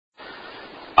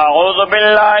اعوذ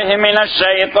باللہ من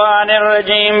الشیطان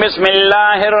الرجیم بسم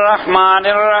اللہ الرحمن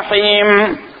الرحیم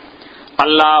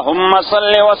اللہم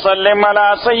صل وسلم علی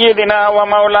سیدنا و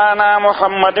مولانا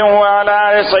محمد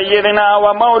وعلی سیدنا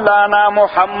و مولانا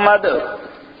محمد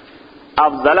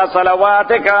افضل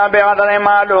صلواتک بعدد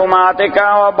معلوماتک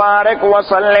وبارک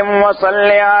وسلم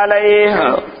وصلی علیہ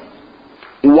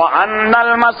وَأَنَّ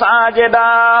الْمَسَاجِدَ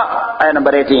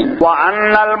number 18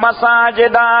 وَأَنَّ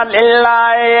الْمَسَاجِدَ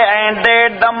لِلَّهِ and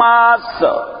that the mosques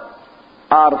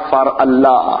are for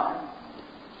Allah.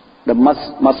 The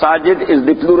masajid is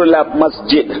the plural of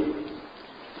masjid.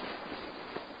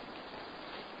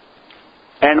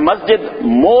 And masjid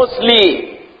mostly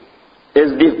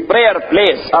is the prayer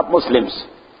place of Muslims.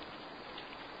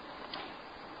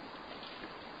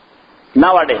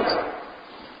 Nowadays.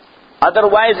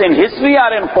 Otherwise, in history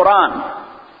or in Quran,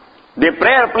 the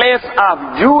prayer place of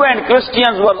Jew and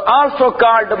Christians was also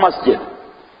called masjid.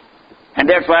 And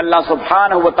that's why Allah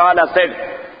subhanahu wa ta'ala said,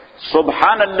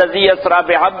 Subhanallazi yasra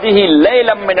bi'abdihi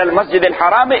laylan min al-masjid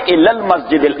al-haram illa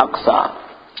al-masjid al-aqsa.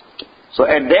 So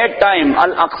at that time,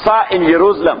 al-Aqsa in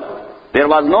Jerusalem, there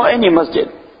was no any masjid.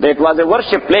 That was a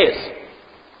worship place.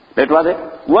 That was a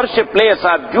worship place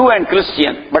of Jew and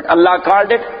Christian. But Allah called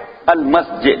it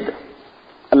al-masjid.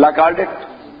 Allah called it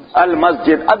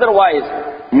Al-Masjid. Otherwise,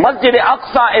 Masjid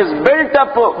Aqsa is built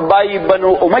up by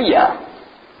Banu Umayyah.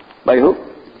 By who?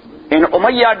 In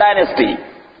Umayyah dynasty.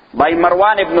 By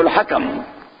Marwan ibn al-Hakam.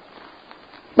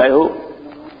 By who?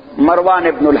 Marwan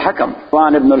ibn al-Hakam.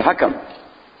 Marwan ibn al-Hakam.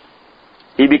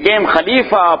 He became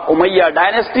Khalifa of Umayyah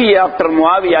dynasty after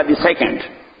Muawiyah II.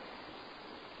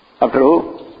 After who?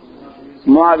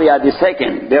 Muawiyah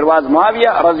II. There was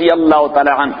Muawiyah radiyallahu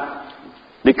ta'ala anhu,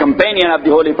 the companion of the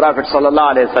Holy Prophet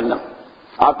sallallahu alaihi wasallam.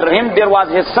 After him there was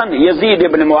his son Yazid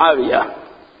ibn Muawiyah.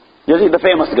 Yazid, the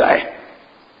famous guy.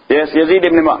 Yes, Yazid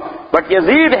ibn Muawiyah. But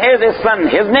Yazid has a son.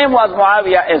 His name was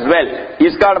Muawiyah as well. He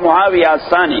is called Muawiyah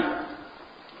as-Sani,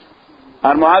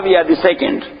 or Muawiyah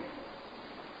II.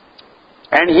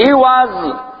 And he was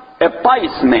a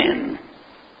pious man.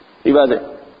 He was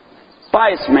a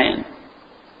pious man.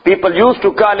 People used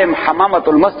to call him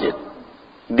Hamamatul Masjid,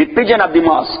 the pigeon of the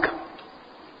mosque.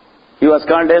 He was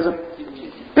called as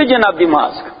pigeon of the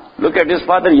mosque. Look at his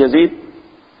father Yazid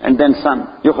and then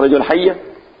son. يُخْرِجُ الْحَيَّ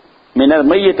مِنَ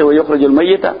الْمَيِّتِ وَيُخْرِجُ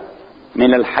الْمَيِّتَ مِنَ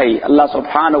الْحَيِّ. Allah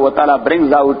subhanahu wa ta'ala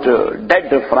brings out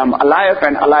dead from alive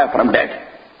and alive from dead.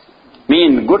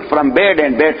 Mean good from bad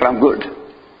and bad from good.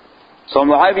 So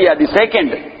Muawiyah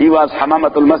II, he was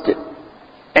Hamamatul Masjid.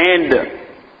 And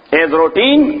as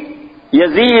routine,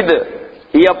 Yazid,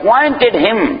 he appointed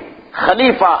him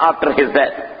Khalifa after his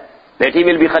death. That he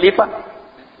will be Khalifa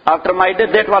after my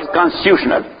death. That was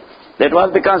constitutional. That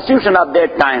was the constitution of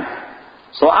that time.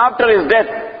 So after his death,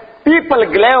 people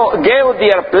gave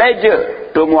their pledge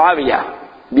to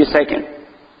Muawiyah II.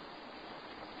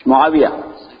 Muawiyah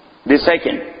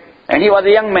II. And he was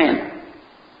a young man.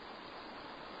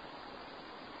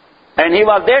 And he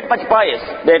was that much pious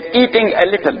that eating a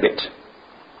little bit,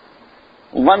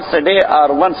 once a day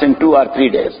or once in 2 or 3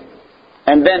 days,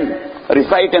 and then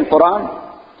reciting Quran,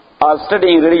 or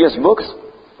studying religious books,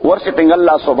 worshipping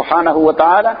Allah subhanahu wa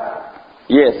ta'ala.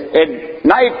 Yes, at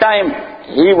night time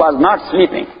he was not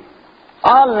sleeping.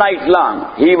 All night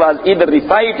long he was either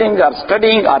reciting or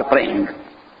studying or praying.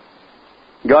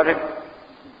 Got it?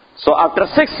 So after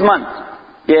 6 months,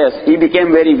 yes, he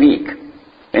became very weak.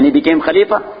 When he became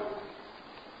Khalifa,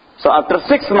 so after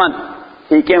 6 months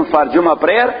he came for Jummah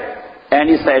prayer and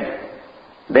he said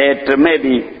that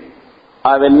maybe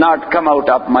I will not come out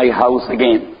of my house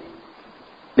again,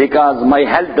 because my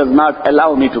health does not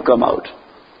allow me to come out.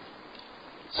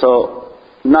 So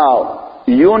now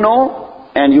you know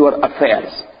and your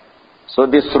affairs. So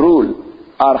this rule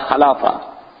or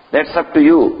Khalafa, that's up to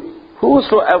you.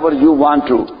 Whosoever you want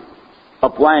to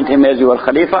appoint him as your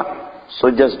Khalifa,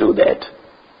 so just do that.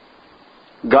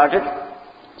 Got it?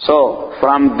 So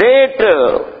from that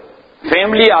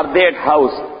family or that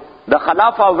house, the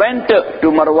Khalafa went to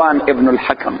Marwan ibn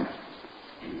al-Hakam.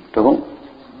 To whom?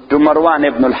 To Marwan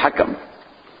ibn al-Hakam.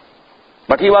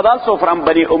 But he was also from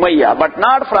Bani Umayyah, but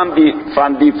not from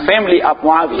the family of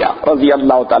Muawiyah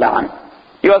radiyallahu ta'ala anhu.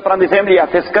 He was from the family of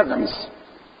his cousins.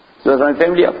 He was from the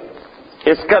family of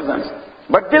his cousins.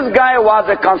 But this guy was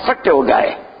a constructive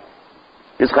guy.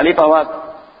 This Khalifa was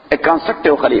a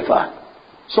constructive Khalifa.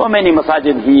 So many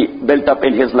masajid he built up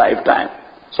in his lifetime.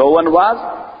 So one was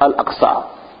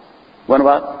Al-Aqsa. One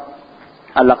was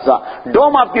Al-Aqsa.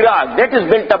 Dome of the Rock, that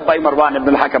is built up by Marwan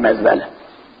ibn al-Hakam as well.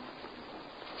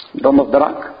 Dome of the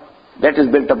Rock, that is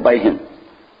built up by him.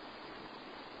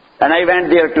 And I went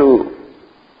there to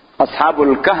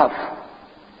Ashabul Kahf,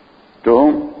 to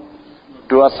whom?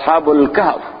 to Ashabul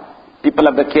Kahf, people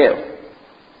of the cave.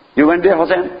 You went there,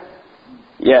 Hussein?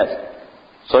 Yes.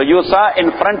 So you saw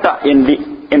in front of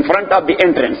the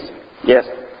entrance. Yes.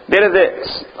 There is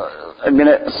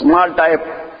a small type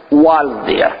wall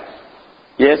there.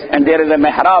 Yes, and there is a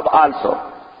mihrab also.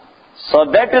 So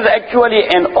that is actually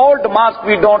an old mosque.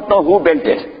 We don't know who built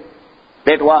it.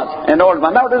 That was an old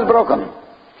one. Now it is broken.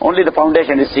 Only the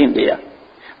foundation is seen there.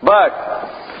 But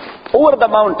over the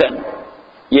mountain,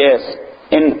 yes,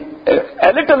 in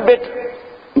a little bit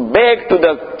back to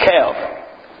the cave,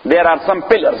 there are some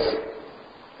pillars.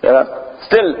 There are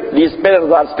still, these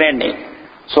pillars are standing.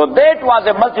 So that was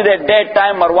a masjid at that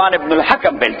time. Marwan ibn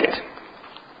al-Hakam built it.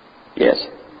 Yes.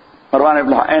 Marwan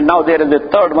ibn al-Hakam. And now there is a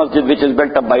third masjid which is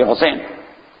built up by Hussein.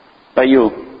 By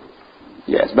you.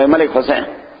 Yes, by Malik Hussein.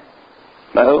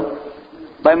 By who?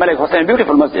 By Malik Hussein.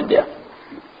 Beautiful masjid there.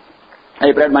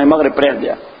 I prayed my Maghrib prayer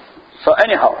there. So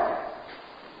anyhow.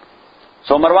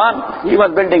 So Marwan, he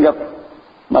was building up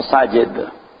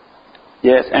masajid.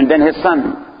 Yes, and then his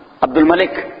son, Abdul Malik,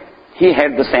 he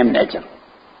had the same nature.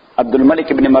 Abdul Malik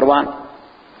ibn Marwan,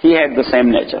 he had the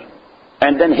same nature.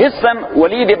 And then his son,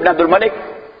 Walid ibn Abdul Malik,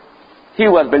 he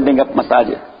was building up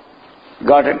masajid.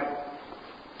 Got it?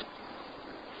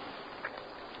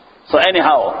 So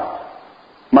anyhow,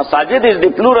 masajid is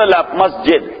the plural of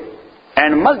masjid.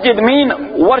 And masjid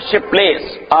mean worship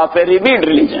place of a revealed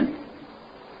religion.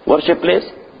 Worship place?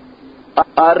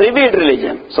 A revealed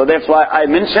religion. So that's why I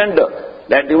mentioned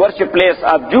that the worship place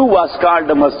of Jew was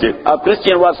called the masjid, of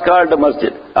Christian was called the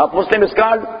masjid, of Muslim is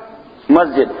called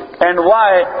masjid. And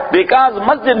why? Because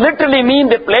masjid literally means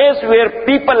the place where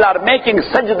people are making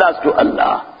sajdas to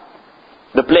Allah.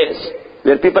 The place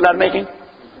where people are making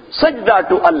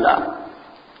sajda to Allah.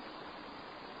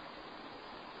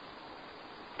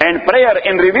 And prayer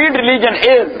in revealed religion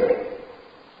is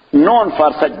known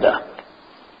for sajda.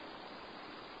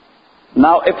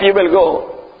 Now if you will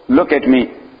go, look at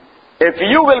me. If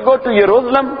you will go to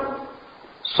Jerusalem,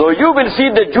 so you will see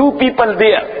the Jew people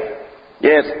there.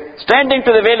 Yes, standing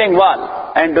to the Wailing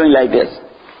Wall and doing like this.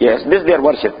 Yes, this is their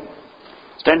worship.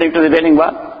 Standing to the Wailing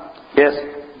Wall. Yes,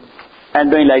 and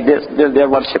doing like this. This is their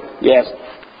worship. Yes,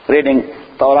 reading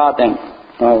Torah and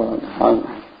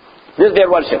this is their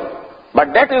worship.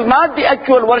 But that is not the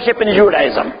actual worship in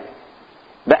Judaism.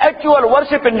 The actual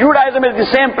worship in Judaism is the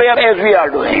same prayer as we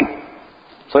are doing.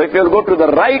 So if you will go to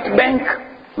the right bank,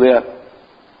 where?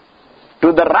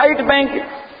 To the right bank,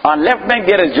 on left bank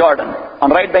there is Jordan.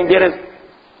 On right bank there is,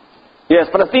 yes,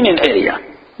 Palestinian area.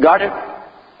 Got it?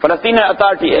 Palestinian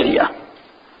Authority area.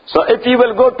 So if you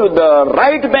will go to the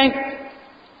right bank,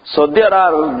 so there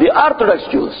are the Orthodox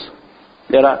Jews.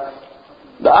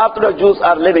 The Orthodox Jews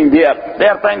are living there. They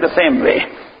are praying the same way.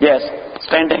 Yes,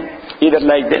 standing either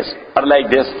like this or like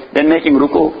this, then making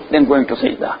ruku, then going to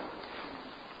sajda.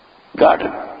 Got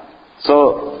it?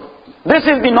 So this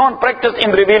is the non-practice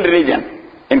in revealed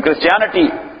religion, in Christianity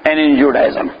and in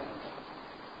Judaism.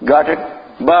 Got it?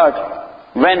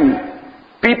 But when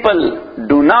people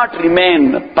do not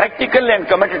remain practical and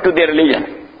committed to their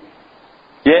religion,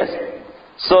 yes,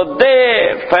 so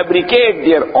they fabricate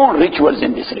their own rituals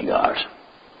in this regard.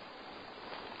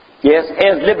 Yes,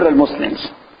 as liberal Muslims.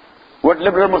 What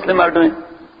liberal Muslims are doing?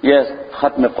 Yes,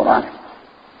 Khatm Quran.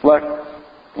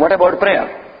 What about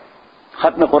prayer?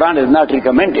 Khatm Quran is not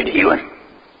recommended even.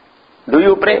 Do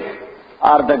you pray?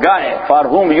 Or the guy for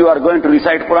whom you are going to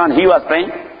recite Quran, he was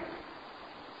praying?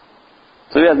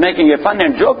 So he was making a fun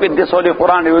and joke with this holy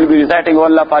Quran. He will be reciting, oh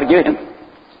Allah, forgive him.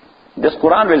 This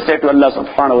Quran will say to Allah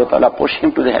subhanahu wa ta'ala, push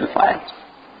him to the hellfire.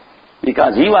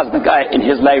 Because he was the guy in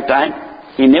his lifetime,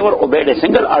 he never obeyed a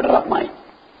single order of mine.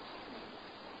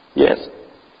 Yes.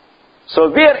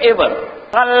 So wherever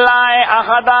Allah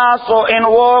ahada, so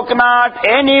invoke not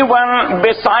anyone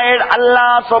beside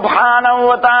Allah subhanahu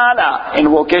wa ta'ala.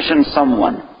 Invocation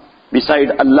someone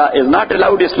beside Allah is not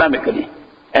allowed Islamically,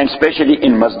 and especially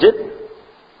in masjid.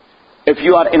 If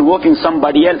you are invoking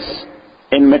somebody else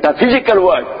in metaphysical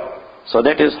world, so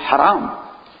that is haram.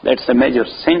 That's a major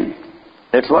sin.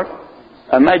 That's what?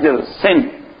 A major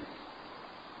sin.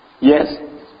 Yes.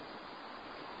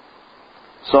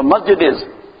 So masjid is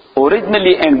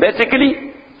originally and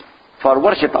basically for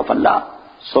worship of Allah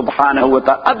subhanahu wa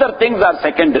ta'ala. Other things are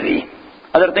secondary.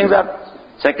 Other things are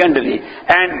secondary.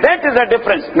 And that is the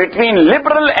difference between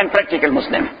liberal and practical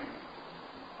Muslim.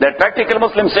 That practical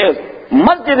Muslim says,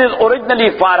 masjid is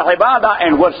originally for ibadah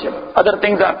and worship. Other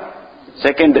things are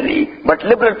secondary. But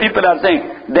liberal people are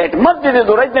saying that masjid is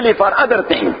originally for other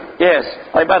things. Yes,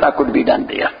 ibadah could be done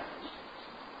there.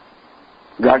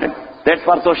 Got it? That's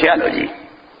for sociology.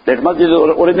 That masjid is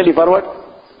originally for what?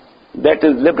 That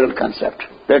is liberal concept.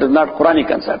 That is not Quranic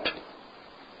concept.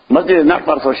 Masjid is not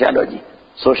for sociology.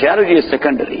 Sociology is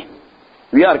secondary.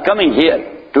 We are coming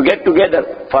here to get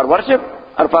together for worship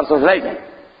or for socializing?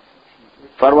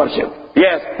 For worship.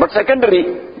 Yes, but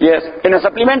secondary, yes. In a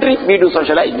supplementary, we do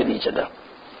socialize with each other.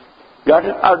 Got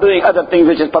it? Or doing other things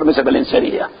which is permissible in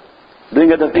Sharia.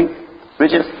 Doing other things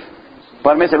which is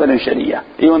permissible in Sharia.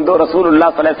 Even though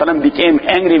Rasulullah sallallahu alaihi wasallam became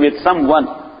angry with someone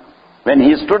when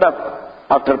he stood up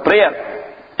after prayer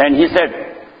and he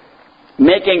said,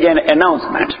 making an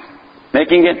announcement,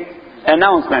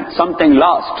 something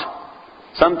lost.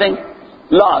 Something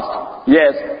lost.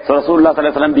 Yes. So Rasulullah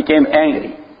sallallahu alaihi wasallam became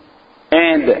angry.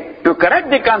 And to correct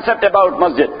the concept about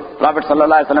masjid, Prophet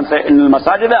sallallahu alaihi wasallam said, "Innal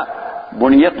masajida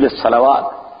buniyat lis-salawat."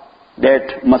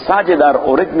 That masajid are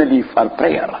originally for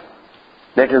prayer.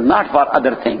 That is not for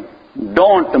other thing.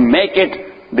 Don't make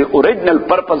it the original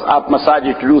purpose of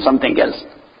masajid to do something else,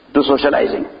 to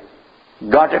socializing.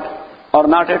 Got it? Or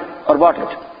not it? Or what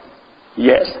it?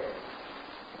 Yes.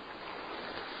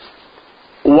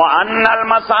 وَأَنَّ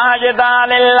الْمَسَاجِدَ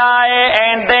لِلَّهِ,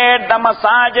 and that the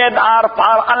masajid are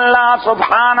for Allah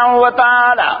subhanahu wa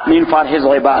ta'ala, mean for His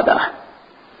ibadah.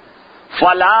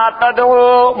 فَلَا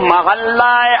تَدْعُوا مَعَ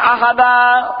اللَّهِ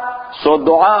أَحَدًا. So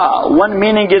dua, one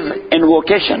meaning is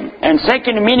invocation, and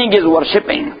second meaning is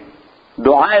worshipping.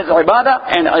 Dua is ibadah,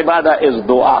 and ibadah is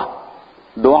dua.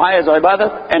 Dua is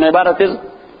ibadah, and ibadah is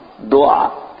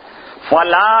dua.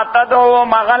 فَلَا تَدْعُوا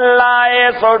مَعَ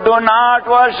اللَّهِ. So do not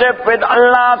worship with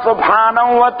Allah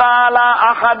subhanahu wa ta'ala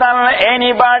أَحَدًا,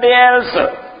 anybody else.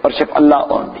 Worship Allah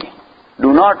only.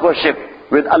 Do not worship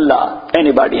with Allah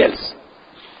anybody else.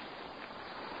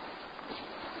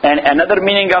 And another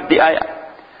meaning of the ayah,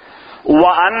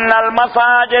 وَأَنَّ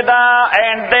الْمَسَاجِدَ,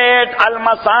 and that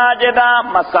al-masajida,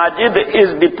 masajid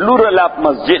is the plural of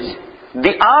masjid.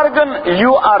 The organ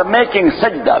you are making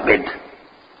sajda with.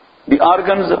 The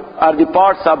organs are the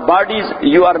parts of bodies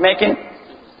you are making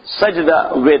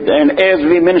sajda with. And as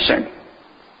we mentioned,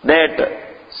 that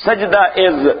sajda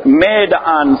is made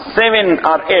on 7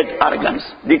 or 8 organs.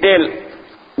 Detail,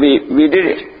 we did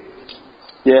it.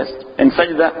 Yes, in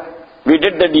sajda, we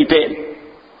did the detail.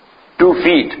 2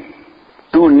 feet,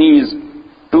 2 knees,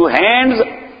 2 hands,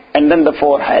 and then the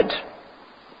forehead.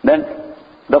 Then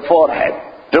the forehead.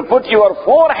 To put your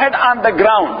forehead on the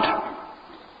ground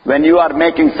when you are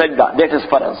making sajda, that is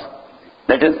faraz.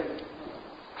 That is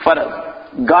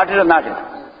faraz. Got it or not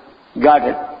it? Got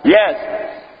it. Yes.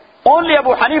 Only Abu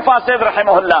Hanifa says,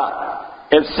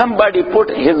 rahimahullah, if somebody put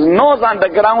his nose on the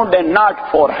ground and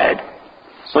not forehead,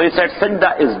 so he said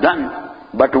sajda is done,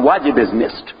 but wajib is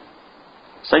missed.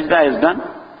 Sajda is done,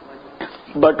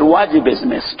 but wajib is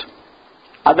missed.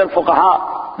 Other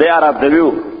fuqaha, they are of the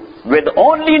view, with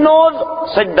only nose,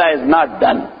 sajda is not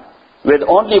done. With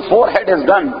only forehead is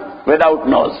done, without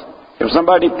nose. If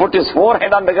somebody put his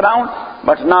forehead on the ground,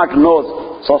 but not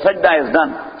nose, so sajda is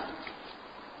done.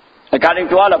 According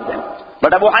to all of them.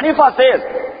 But Abu Hanifa says,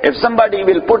 if somebody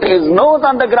will put his nose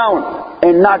on the ground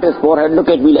and not his forehead, look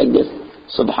at me like this.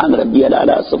 Subhan Rabbiyal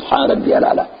Ala, Subhan Rabbiyal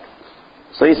Ala.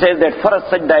 So he says that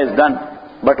first sajda is done,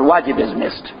 but wajib is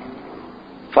missed.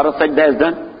 First sajda is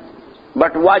done,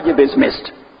 but wajib is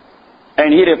missed.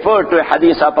 And he referred to a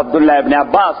hadith of Abdullah ibn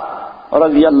Abbas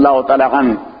radiyallahu ta'ala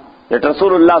an, that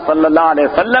Rasulullah sallallahu alayhi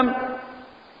wa sallam,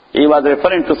 he was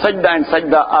referring to sajda and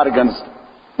sajda organs,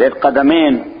 that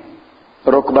qadamain,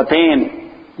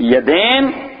 rukbatain,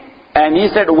 yadain, and he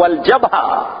said wal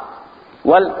jabha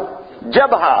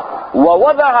wa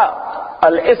wada'a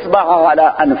al isbaha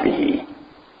ala anfihi.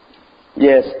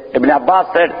 Yes, Ibn Abbas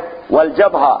said wal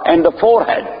jabha, and the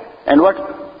forehead. And what?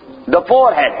 The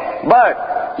forehead.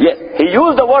 But yes, he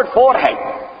used the word forehead,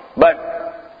 but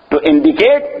to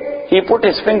indicate, he put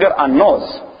his finger on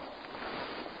nose.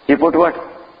 He put what?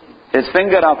 His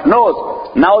finger of nose.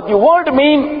 Now the word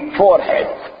means forehead,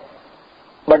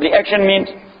 but the action means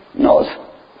nose.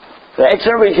 The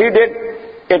action which he did,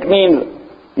 it means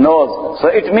nose. So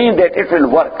it means that it will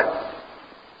work.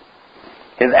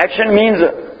 His action means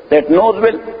that nose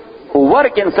will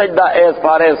work in sajda as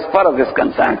far as farz is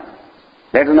concerned.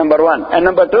 That is number one. And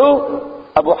number two,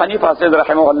 Abu Hanifa says,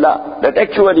 rahimahullah, that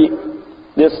actually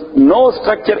this nose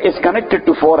structure is connected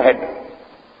to forehead.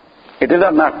 It is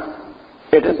or not?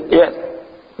 It is, yes,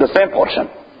 the same portion.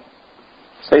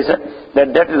 So he said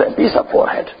that that is a piece of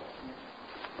forehead.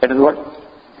 That is what?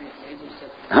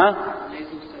 Huh?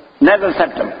 Nasal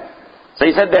septum. So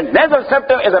he said that nasal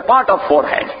septum is a part of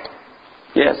forehead.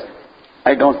 Yes.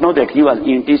 I don't know that he was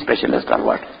ENT specialist or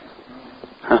what.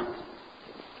 Huh?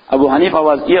 Abu Hanifa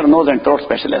was ear, nose and throat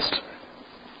specialist.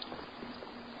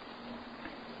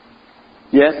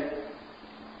 Yes.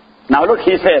 Now look,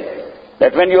 he said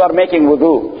that when you are making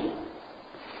wudu,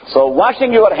 So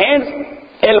washing your hands,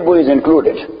 elbow is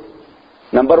included.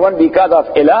 Number one, because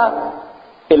of ilal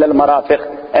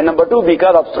marafiq. And number two,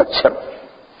 because of structure.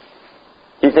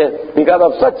 He says, because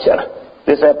of structure.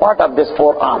 This is a part of this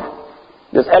forearm.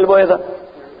 This elbow is a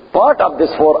part of this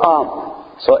forearm.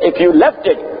 So if you left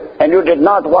it and you did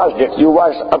not wash it, you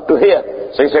washed up to here.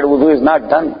 So he said, wudu is not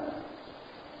done.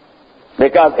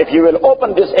 Because if you will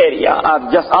open this area,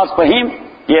 just ask for him,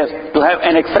 yes, to have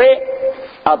an x-ray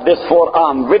of this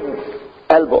forearm with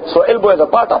elbow. So elbow is a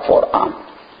part of forearm.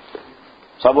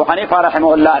 So Abu Hanifa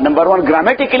rahimahullah, number one,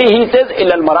 grammatically he says,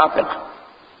 illa al-marafiq.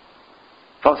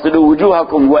 فَاغْسِلُوا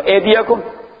وُجُوهَكُمْ وَأَيْدِيَكُمْ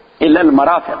إِلَّا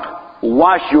الْمَرَافِقِ.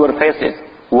 Wash your faces.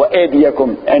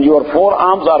 وَأَيْدِيَكُمْ. And your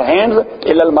forearms or hands,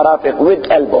 إِلَّا الْمَرَافِقِ, with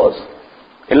elbows.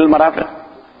 إِلَّا الْمَرَافِقِ.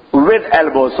 With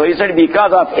elbows. So he said,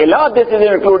 because of ilah, this is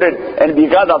included. And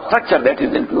because of structure, that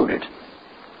is included.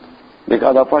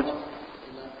 Because of what?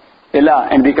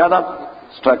 Ilah. And because of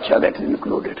structure, that is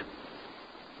included.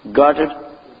 Got it?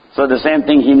 So the same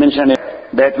thing he mentioned,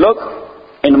 that look,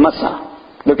 in masa,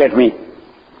 look at me.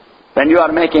 When you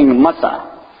are making masa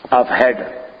of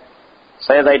head,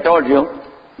 so as I told you,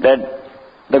 that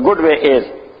the good way is,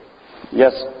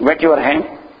 just wet your hand,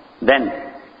 then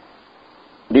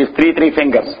these three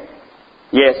fingers,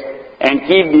 yes, and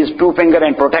keep these two fingers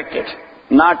and protect it,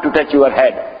 not to touch your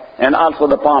head, and also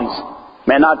the palms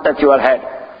may not touch your head.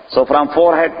 So from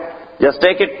forehead, just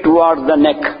take it towards the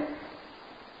neck,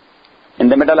 in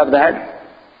the middle of the head,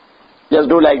 just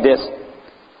do like this,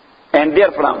 and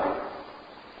therefrom,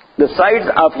 the sides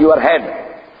of your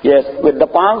head, yes, with the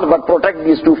palms, but protect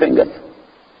these two fingers.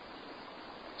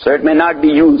 So it may not be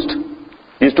used.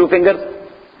 These two fingers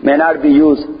may not be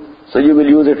used. So you will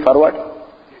use it for what?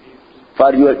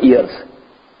 For your ears.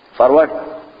 For what?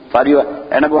 For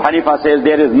your... And Abu Hanifa says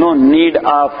there is no need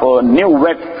of new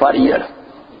wet for ears.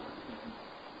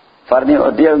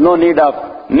 There is no need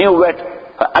of new wet.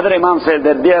 Other Imam says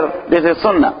that this is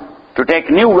sunnah, to take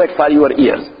new wet for your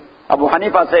ears. Abu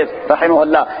Hanifa says,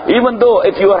 rahimahullah, even though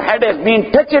if your head has been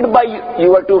touched by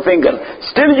your two fingers,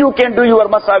 still you can do your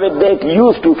masa with that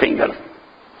used two fingers.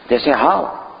 They say,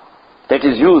 how? That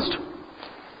is used.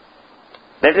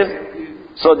 That is,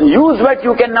 so the used wet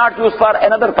you cannot use for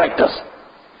another practice.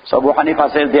 So Abu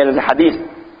Hanifa says there is a hadith.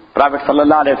 Prophet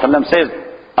sallallahu alaihi wasallam says,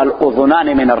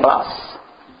 al-udhunani min al-ras.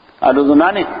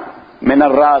 Al-udhunani min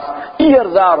al-ras.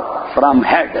 Ears are from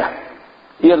head.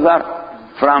 Ears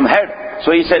are from head.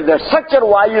 So he says that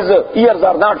structure-wise, ears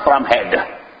are not from head.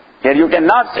 Here you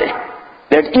cannot say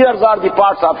that ears are the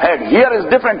parts of head. Here is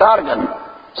different organ.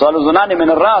 So al-uzunani min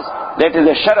al-ras, that is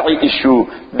a Shari'i issue.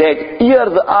 That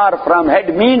ears are from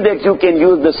head means that you can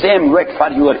use the same wet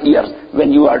for your ears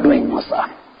when you are doing masa.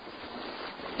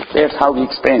 That's how he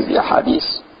explains the hadith.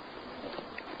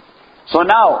 So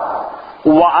now,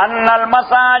 وَأَنَّ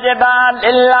الْمَسَاجِدَ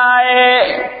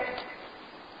لِلَّهِ,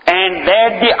 and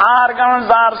that the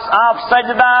organs are of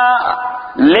sajda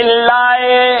lillah,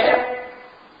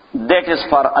 that is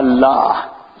for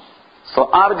Allah. So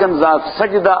organs of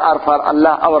sajda are for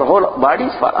Allah. Our whole body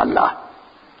is for Allah.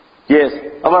 Yes,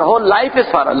 our whole life is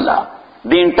for Allah.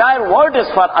 The entire world is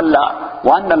for Allah.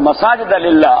 وَأَنَّ الْمَسَاجِدَ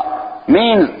لِلَّهِ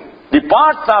means the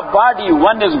parts of body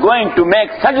one is going to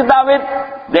make sajda with,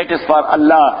 that is for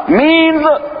Allah. Means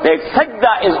that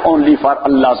sajda is only for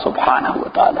Allah subhanahu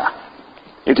wa ta'ala.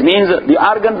 It means the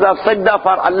organs of sajda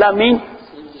for Allah mean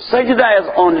sajda is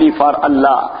only for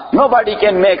Allah. Nobody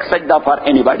can make sajda for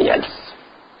anybody else.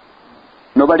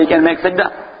 Nobody can make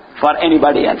sajda for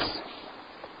anybody else.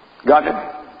 Got it?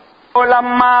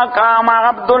 Ulamma kama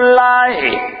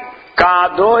Abdullahi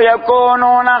kadu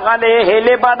yakununa alayhi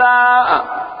libada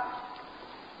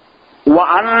wa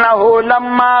annahu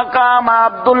lamma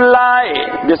kama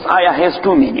Abdullahi. This ayah has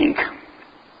two meanings.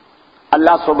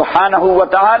 Allah subhanahu wa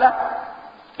ta'ala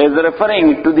is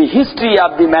referring to the history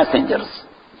of the messengers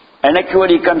and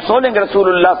actually consoling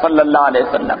Rasulullah sallallahu alayhi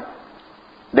wa sallam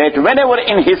that whenever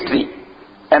in history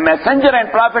a messenger and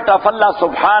prophet of Allah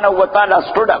subhanahu wa ta'ala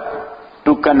stood up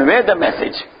to convey the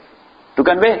message,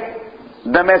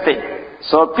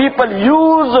 so people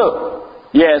use,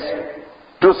 yes,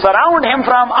 to surround him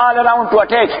from all around to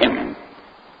attack him.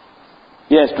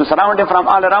 Yes, to surround him from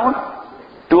all around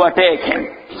to attack him.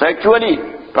 So actually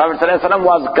Prophet ﷺ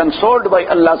was consoled by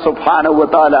Allah subhanahu wa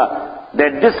ta'ala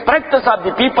that this practice of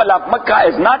the people of Makkah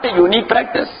is not a unique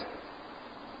practice.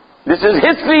 This is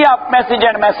history of message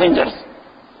and messengers.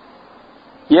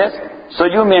 Yes? So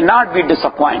you may not be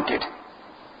disappointed.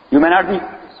 You may not be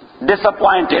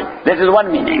disappointed. That is one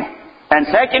meaning. And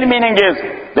second meaning is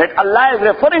that Allah is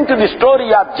referring to the story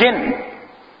of Jinn.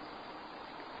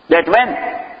 That when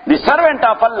the servant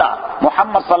of Allah,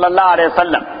 Muhammad sallallahu alayhi wa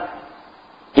sallam,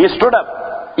 He stood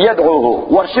up, yad'uhu,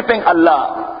 worshipping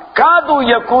Allah. Kadu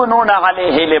yakununa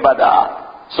alayhi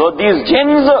libada. So these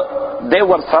jinns, they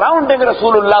were surrounding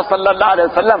Rasulullah sallallahu alaihi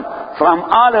wasallam from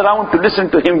all around to listen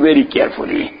to him very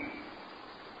carefully.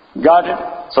 Got it?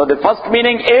 So the first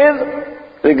meaning is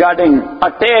regarding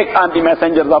attack on the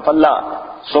messengers of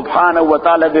Allah subhanahu wa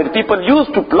ta'ala, where people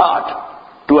used to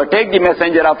plot to attack the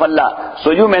messenger of Allah.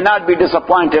 So you may not be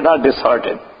disappointed or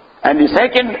disheartened. And the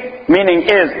second meaning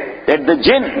is that the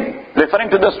jinn, referring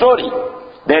to the story,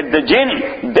 that the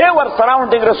jinn, they were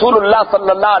surrounding Rasulullah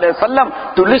sallallahu alaihi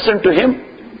wasallam to listen to him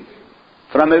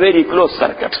from a very close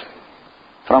circuit.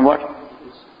 From what?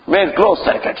 Very close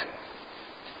circuit.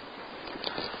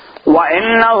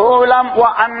 وَأَنَّهُ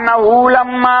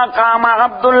لَمَّا قَامَ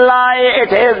عَبْدُ اللَّهِ, it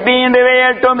has been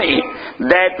revealed to me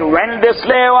that when the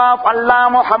slave of Allah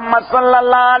Muhammad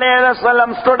sallallahu alayhi wa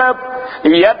sallam stood up,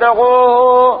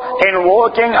 يَدْعُوهُ,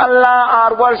 invoking Allah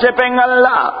or worshipping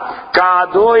Allah,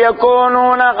 كَادُوا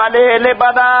يَكُونُونَ عَلَيْهِ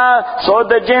لِبَدًا, so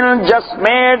the jinn just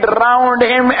made round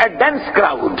him a dense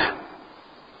crowd.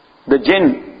 The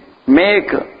jinn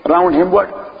make round him what?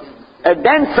 A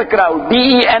dense crowd,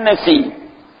 D-E-N-S-E.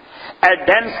 A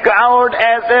dense crowd,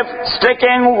 as if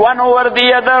sticking one over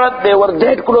the other. They were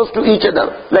that close to each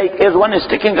other, like as one is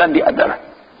sticking on the other.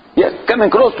 Yes,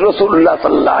 coming close to Rasulullah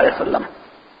sallallahu alaihi wasallam.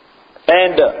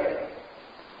 And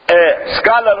a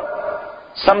scholar,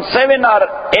 some 700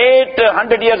 or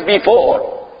 800 years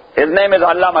before, his name is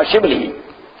Allama Shibli.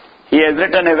 He has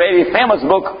written a very famous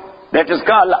book that is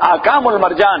called Ahkamul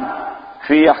Marjan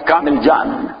fi Ahkamil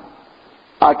Jan.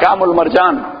 Ahkamul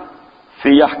Marjan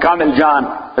fi Ahkamil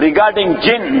Jan. Regarding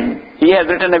jinn, he has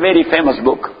written a very famous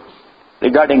book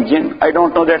regarding jinn. I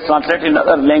don't know that's translated in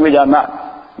other language or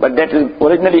not, but that is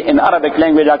originally in Arabic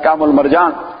language, Ahkamul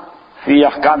Marjan fi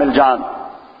Ahkamil Jan.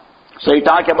 So he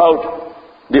talked about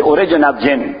the origin of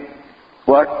jinn.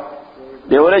 What?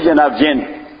 The origin of jinn.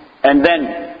 And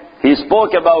then he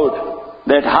spoke about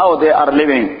that how they are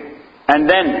living. And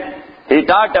then he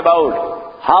talked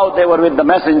about how they were with the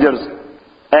messengers.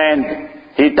 And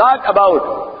he talked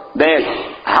about that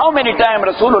how many times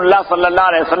Rasulullah sallallahu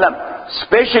alaihi wasallam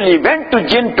specially went to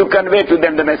jinn to convey to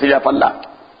them the message of Allah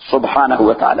subhanahu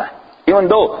wa ta'ala. Even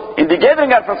though in the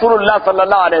gathering of Rasulullah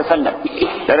sallallahu alaihi wasallam,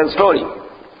 there is a story.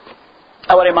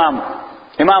 Our Imam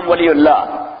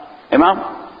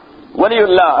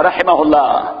Waliullah rahimahullah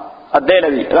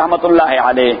ad-Dalawi rahmatullahi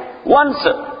alayhi, once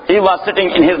he was sitting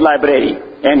in his library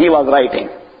and he was writing.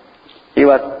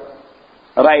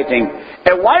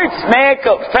 A white snake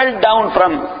fell down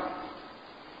from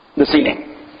the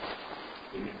ceiling.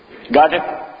 Got it?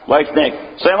 White snake.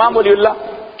 So Imam Waliullah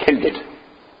killed it.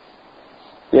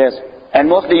 Yes. And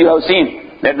mostly you have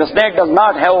seen that the snake does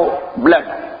not have blood.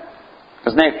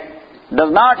 The snake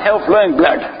does not have flowing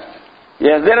blood.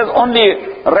 Yes, there is only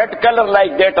red color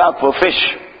like that of a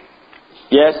fish.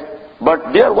 Yes.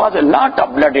 But there was a lot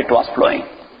of blood, it was flowing.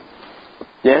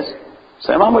 Yes.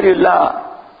 So Imam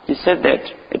Waliullah, he said that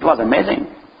it was amazing.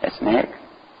 A snake.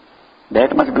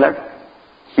 That much blood.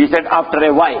 He said after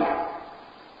a while,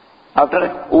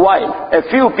 a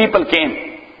few people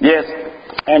came, yes,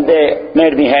 and they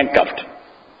made me handcuffed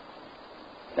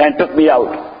and took me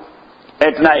out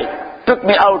at night, took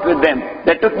me out with them.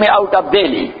 They took me out of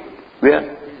Delhi.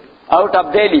 Where? Out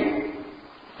of Delhi.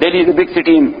 Delhi is a big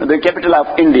city, the capital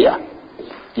of India.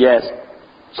 Yes.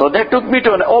 So they took me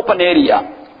to an open area.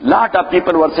 Lot of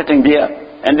people were sitting there,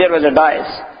 and there was a dais.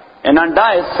 And on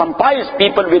dais, some pious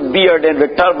people with beard and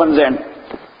with turbans and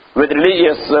with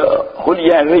religious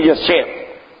hulya and religious shape,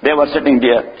 they were sitting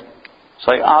there.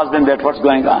 So I asked them that what's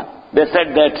going on. They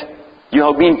said that you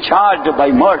have been charged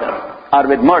by murder or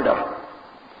with murder.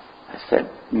 I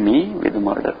said, me with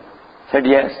murder? Said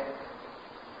yes.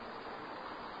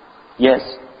 Yes.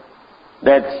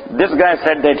 That this guy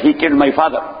said that he killed my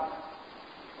father.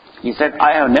 He said,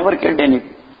 I have never killed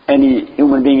any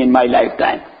human being in my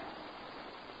lifetime.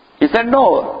 He said,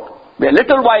 no, a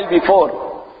little while before,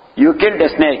 you killed a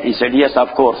snake. He said, yes, of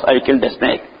course, I killed a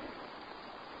snake.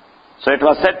 So it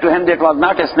was said to him that it was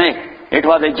not a snake, it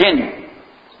was a jinn.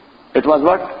 It was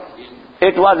what?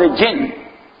 It was a jinn.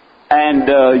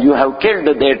 And you have killed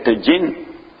that jinn,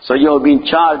 so you have been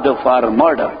charged for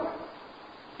murder.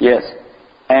 Yes.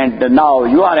 And now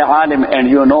you are a alim and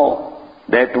you know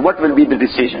that what will be the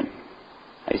decision.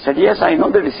 I said, yes, I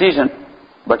know the decision,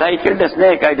 but I killed a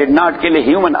snake, I did not kill a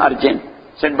human or jinn.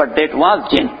 He said, but that was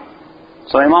jinn.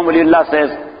 So Imam Waliullah says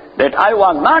that I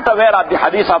was not aware of the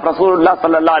hadith of Rasulullah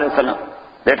sallallahu alaihi wasallam.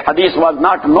 That hadith was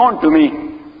not known to me.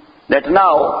 That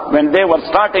now, when they were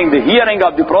starting the hearing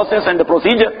of the process and the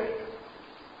procedure,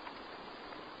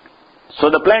 so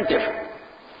the plaintiff,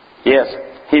 yes,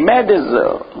 he made his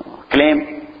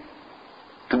claim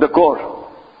to the court.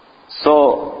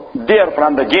 So there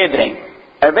from the gathering,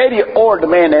 a very old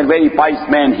man and very pious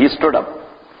man, he stood up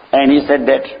and he said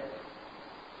that,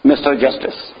 Mr.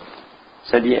 Justice,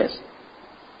 said yes.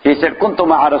 He said, Kuntu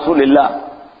ma'a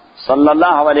Rasulillah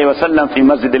sallallahu alayhi wa sallam fi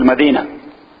Masjid al-Madinah.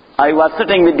 I was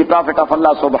sitting with the Prophet of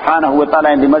Allah subhanahu wa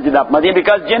ta'ala in the Masjid of Madinah,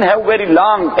 because jinn have very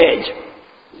long age,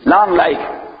 long life.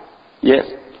 Yes.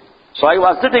 So I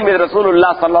was sitting with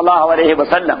Rasulullah sallallahu alayhi wa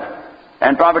sallam,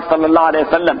 and Prophet sallallahu alayhi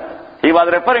wa sallam, he was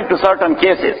referring to certain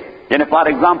cases. For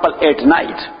example, at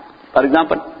night. For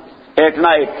example, at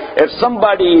night, if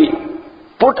somebody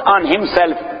put on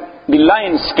himself the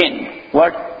lion skin,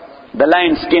 what? The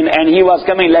lion skin, and he was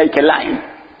coming like a lion.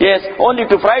 Yes, only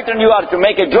to frighten you or to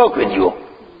make a joke with you.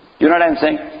 You know what I'm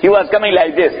saying? He was coming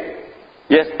like this.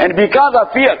 Yes, and because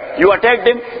of fear, you attacked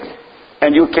him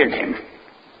and you killed him.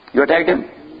 You attacked him,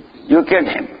 you killed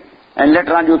him. And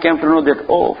later on you came to know that,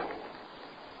 oh,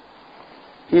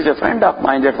 he's a friend of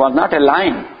mine. That was not a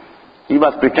lion. He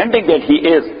was pretending that he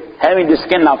is having the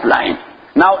skin of lion.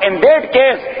 Now in that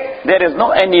case, there is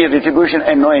no any retribution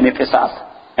and no any qisas.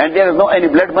 And there is no any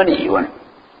blood money even.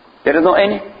 There is no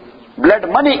any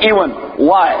blood money even.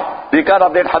 Why? Because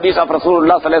of that hadith of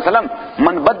Rasulullah sallallahu alaihi wasallam,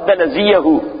 Man baddala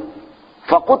ziyahu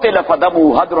faqutila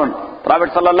fadamu hadrun.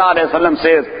 Prophet sallallahu alaihi wasallam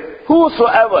says,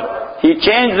 whosoever he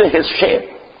changed his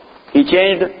shape, he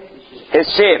changed his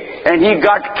shape and he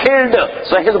got killed,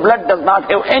 so his blood does not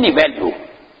have any value.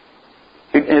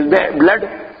 His blood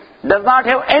does not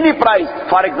have any price.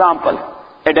 For example,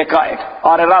 a dacoit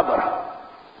or a robber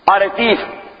or a thief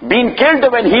being killed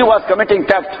when he was committing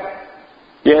theft.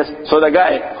 Yes, so the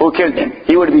guy who killed him,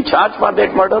 he would be charged for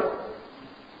that murder?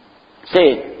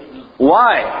 Say,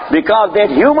 why? Because that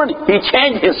human, he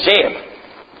changed his shape.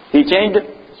 He changed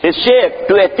his shape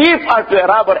to a thief or to a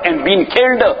robber and been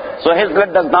killed, so his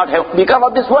blood does not have. Because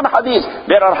of this one hadith,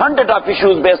 there are hundreds of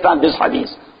issues based on this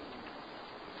hadith.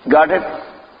 Got it?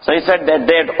 So he said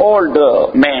that old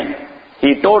man,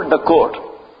 he told the court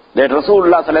that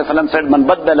Rasulullah sallallahu alaihi wasallam said, Man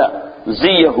baddala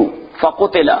ziyahu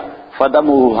faqutila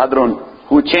fadamuhu hadrun.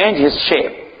 Who changed his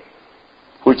shape.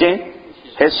 Who changed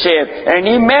his shape. And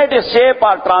he made his shape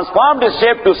or transformed his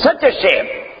shape to such a shape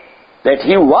that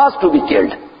he was to be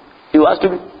killed. He was to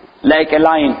be like a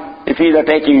lion if he is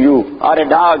attacking you, or a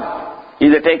dog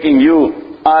is attacking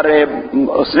you, or a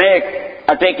snake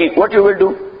attacking. What you will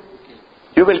do?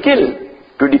 You will kill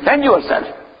to defend yourself.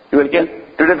 You will kill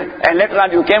to defend. And later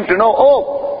on you came to know,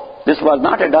 oh, this was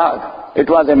not a dog. It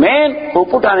was a man who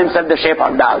put on himself the shape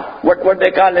of dog. What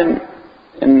they call in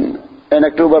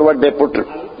October, what they put,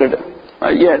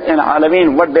 yes, in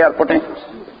Halloween, what they are putting,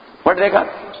 what they call?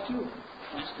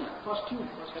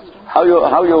 How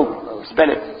you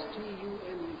spell it?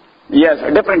 Yes,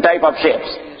 a different type of shapes.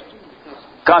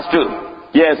 Costume.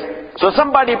 Yes. So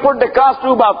somebody put the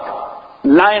costume of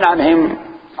lion on him,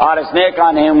 or a snake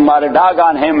on him, or a dog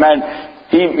on him, and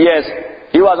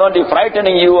he was only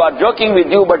frightening you or joking with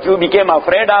you, but you became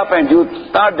afraid of, and you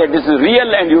thought that this is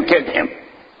real, and you killed him.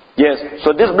 Yes,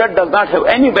 so this blood does not have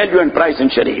any value and price in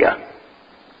Sharia.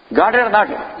 Got it or not?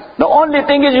 The only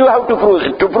thing is you have to prove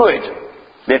it,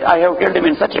 that I have killed him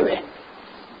in such a way.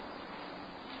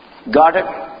 Got it?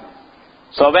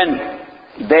 So when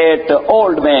that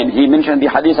old man, he mentioned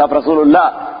the hadith of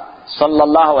Rasulullah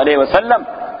sallallahu alayhi wa sallam,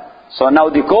 so now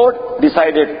the court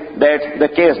decided that the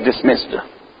case dismissed.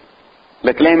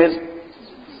 The claim is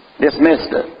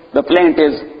dismissed. The plaint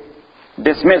is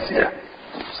dismissed.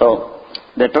 So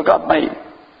they took up my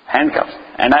handcuffs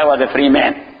and I was a free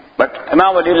man. But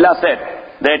Imam Waliullah said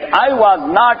that I was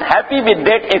not happy with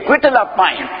that acquittal of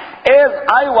mine, as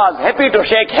I was happy to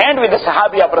shake hand with the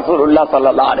Sahabi of Rasulullah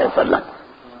sallallahu alaihi wasallam.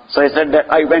 So he said that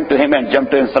I went to him and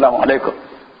jumped to him, Assalamu alaikum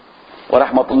wa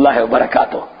rahmatullahi wa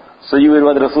barakatuh. So you were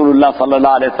with Rasulullah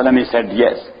sallallahu alaihi wasallam? He said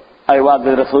yes, I was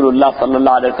with Rasulullah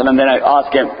sallallahu alaihi wasallam. Then I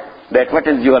asked him that what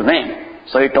is your name?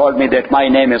 So he told me that my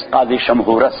name is Qazi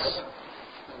Shamhuras.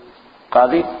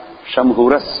 Qazi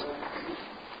Shamhuras.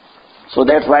 So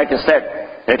that's why it is said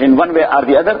that in one way or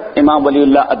the other, Imam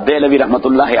Waliullah ad-Dehlevi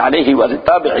rahmatullahi alayhi was a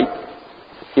tabi'i.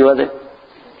 He was a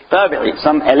tabi'i.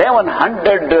 Some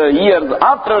 1100 years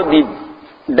after the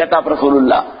death of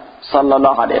Rasulullah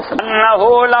sallallahu alayhi wa sallam.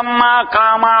 Annahu lamma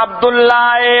qama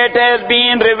Abdullah, it has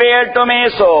been revealed to me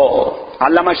so.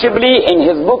 Allama Shibli in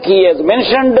his book he has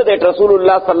mentioned that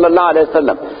Rasulullah sallallahu alayhi wa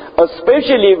sallam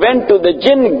especially went to the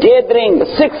jinn gathering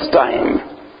 6 times.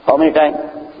 How many times?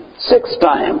 6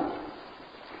 times.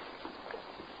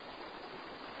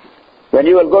 When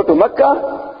you will go to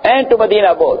Mecca and to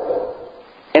Medina both.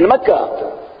 In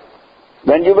Mecca,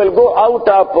 when you will go out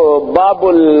of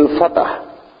Babul Fatah,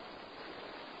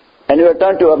 and you will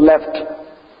turn to your left,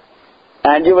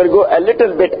 and you will go a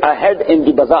little bit ahead in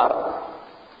the bazaar.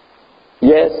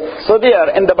 Yes, so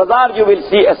there in the bazaar you will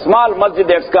see a small masjid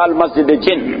that's called Masjid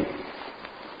Jinn.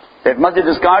 That masjid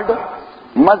is called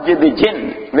Masjid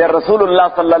Jinn, where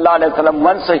Rasulullah sallallahu alaihi wasallam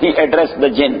once he addressed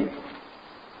the Jinn.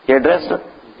 He addressed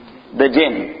the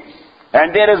Jinn.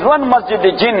 And there is one Masjid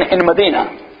Jinn in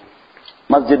Medina,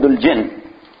 Masjidul Jinn.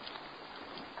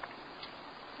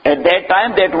 At that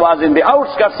time that was in the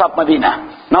outskirts of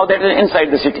Medina. Now that is inside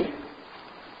the city.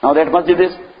 Now that masjid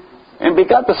is, and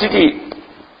because the city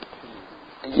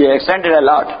extended a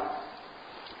lot.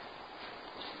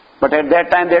 But at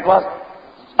that time that was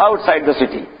outside the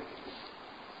city.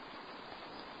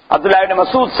 Abdullah ibn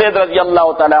Masud said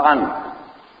radiyallahu ta'ala an,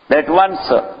 that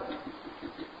once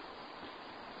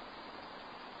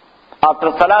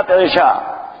after Salat al-Isha,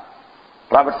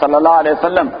 Prophet sallallahu alayhi wa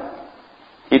sallam,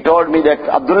 he told me that,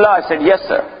 Abdullah, I said, yes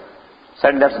sir.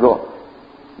 Said, let's go.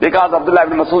 Because Abdullah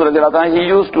ibn Masud radiyallahu ta'ala, he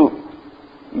used to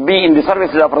be in the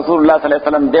services of Rasulullah sallallahu alayhi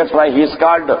wa sallam. That's why he is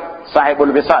called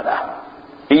Sahibul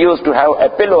Wisada. He used to have a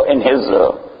pillow in his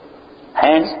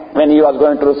hands when he was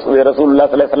going to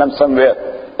Rasulullah sallallahu alayhi wa sallam somewhere.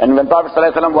 And when Prophet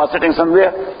sallallahu alayhi wa sallam was sitting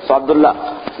somewhere, so Abdullah,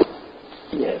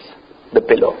 yes, the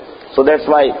pillow. So that's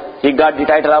why he got the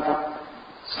title of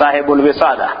Sahibul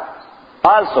Wisada.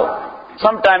 Also,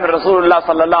 sometime Rasulullah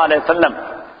sallallahu alayhi wa sallam,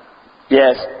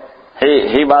 yes,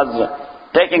 he was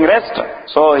taking rest,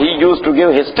 so he used to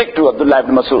give his stick to Abdullah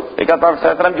ibn Masud. Because Prophet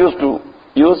sallallahu alayhi wa sallam used to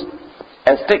use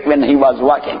a stick when he was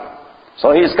walking.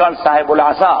 So he is called Sahibul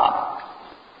Asa.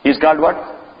 He is called what?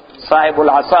 Sahibul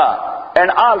Asa. And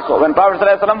also, when Prophet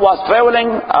sallallahu alayhi wa sallam was traveling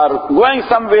or going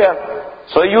somewhere,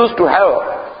 so he used to have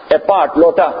a pot,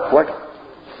 lota. What?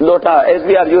 Lota, as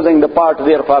we are using the pot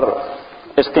there for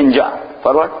istinja.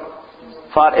 For what?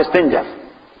 For istinja.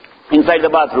 Inside the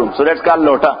bathroom. So that's called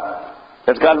lota.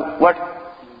 That's called what?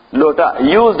 Lota.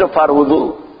 Used for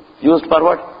wudu. Used for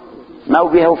what?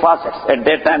 Now we have faucets. At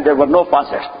that time there were no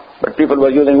faucets. But people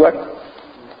were using what?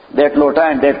 That lota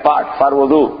and that pot for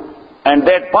wudu. And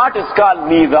that pot is called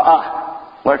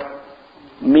miza'ah. What?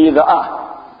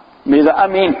 Miza'ah.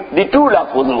 Miza'ah means the tool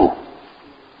of wudu.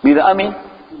 Miza'ah means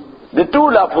the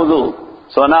tool of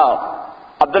wudu. So now,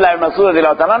 Abdullah ibn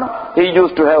Masud, he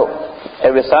used to have a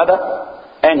wisada,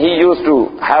 and he used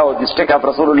to have the stick of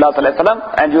Rasulullah sallallahu alaihi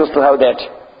wasallam, and used to have that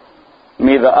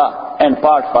miza'ah and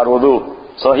part for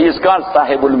wudu. So he is called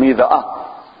Sahibul Miza'ah.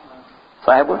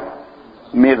 Sahibul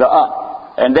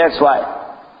Miza'ah. And that's why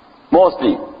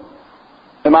mostly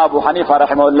Imam Abu Hanifa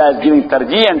rahimahullah is giving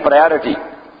tarjih and priority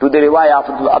to the riwayah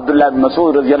of Abdullah ibn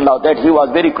Masud radiyallahu, that he was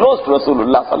very close to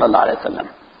Rasulullah sallallahu alaihi wasallam.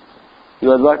 He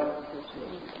was what?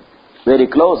 Very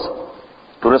close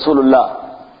to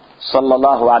Rasulullah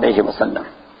sallallahu alaihi wasallam.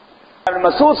 Ibn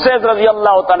Masud says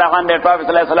radiyallahu ta'ala an, that Prophet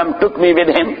sallallahu alaihi wasallam took me with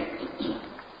him.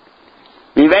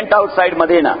 We went outside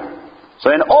Medina. So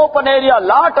in open area, a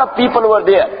lot of people were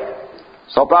there.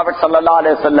 So Prophet sallallahu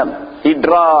alaihi wasallam, he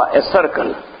drew a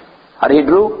circle, or he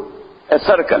drew a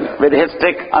circle with his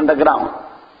stick on the ground,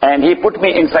 and he put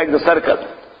me inside the circle,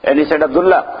 and he said,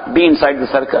 Abdullah, be inside the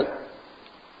circle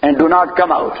and do not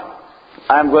come out.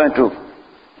 I am going to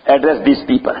address these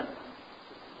people.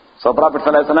 So Prophet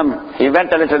sallallahu alaihi wasallam, he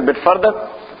went a little bit further,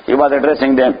 he was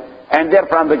addressing them, and they're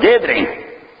from the gathering.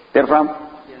 They're from,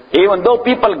 even though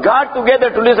people got together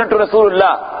to listen to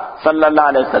Rasulullah sallallahu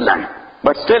alaihi wasallam,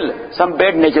 but still some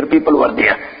bad natured people were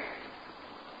there.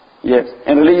 Yes,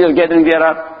 in religious gathering there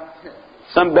are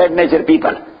some bad natured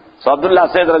people. So Abdullah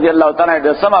says radiyallahu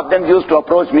ta'ala, some of them used to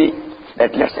approach me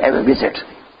that let's have a visit.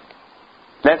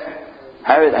 Let's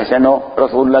have it. I said, no,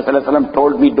 Rasulullah sallallahu alaihi wasallam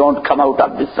told me don't come out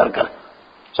of this circle.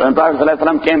 So when Prophet sallallahu alaihi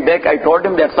wasallam came back, I told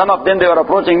him that some of them they were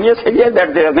approaching. Yes,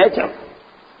 that's their nature.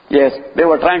 Yes, they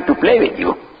were trying to play with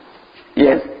you.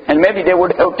 Yes, and maybe they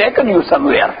would have taken you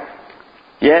somewhere.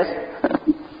 Yes,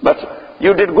 but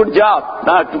you did good job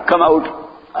not to come out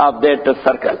of that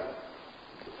circle.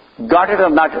 Got it or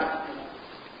not?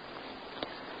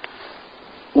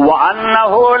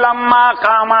 وَأَنَّهُ لَمَّا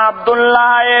قَامَ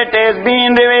Abdullah, it has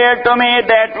been revealed to me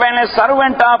that when a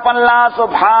servant of Allah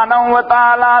subhanahu wa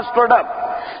ta'ala stood up,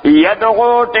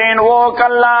 يَدْغُو to invoke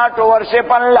Allah, to worship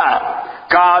Allah,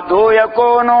 كَادُوا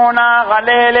يَكُونُونَ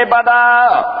غَلَيْهِ لِبَدًا,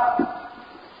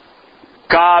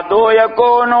 كَادُوا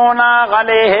يَكُونُونَ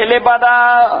غَلَيْهِ لِبَدًا.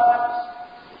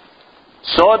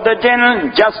 So the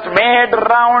jinn just made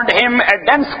round him a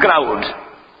dense crowd,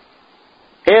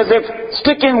 as if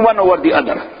sticking one over the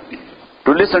other,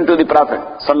 to listen to the Prophet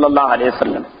sallallahu alaihi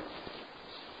wasallam.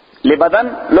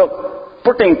 Libadan, look,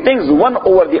 putting things one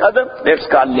over the other, that's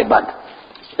called libad.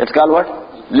 That's called what?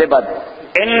 Libad.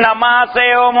 Innama,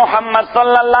 say, O Muhammad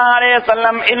sallallahu alayhi wa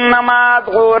sallam, innama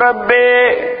ad'u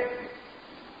rabbi,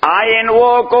 I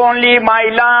invoke only my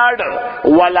Lord,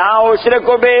 wala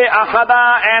ushriku bi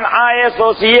ahada, and I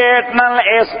associate none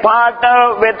as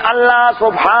partner with Allah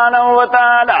subhanahu wa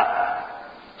ta'ala.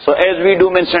 So as we do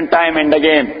mention time and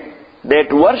again,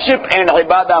 that worship and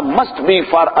ibadah must be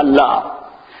for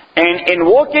Allah. And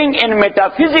invoking in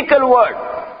metaphysical word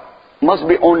must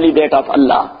be only that of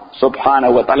Allah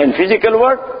subhanahu wa ta'ala. In physical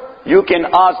word, you can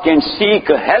ask and seek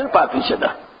help of each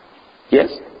other. Yes?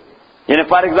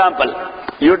 For example,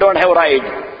 you don't have right,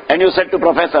 and you said to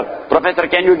Professor,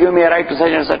 can you give me a right to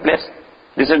such and such place?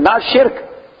 This is not shirk,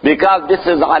 because this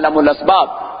is alamul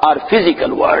asbab, or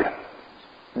physical word.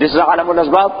 This is alamul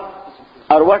asbab,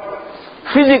 or what?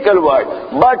 Physical word.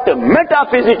 But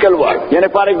metaphysical word.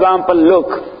 For example, look,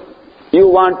 you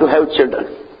want to have children.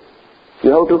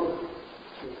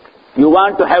 You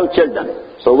want to have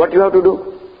children. So what you have to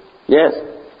do? Yes.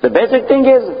 The basic thing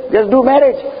is, just do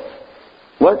marriage.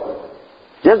 What?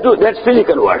 Just do, that's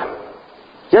physical word.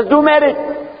 Just do marriage.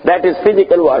 That is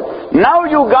physical word. Now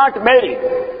you got married,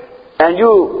 and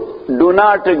you do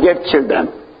not get children.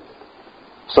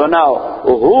 So now,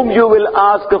 whom you will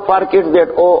ask for kids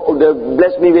that, oh,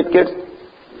 bless me with kids?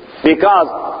 Because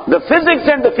the physics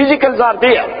and the physicals are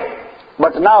there.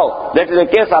 But now, that is a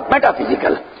case of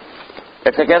metaphysical.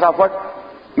 It's a case of what?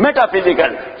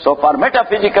 Metaphysical. So for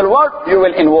metaphysical word, you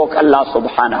will invoke Allah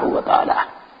subhanahu wa ta'ala.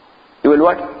 You will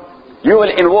what? You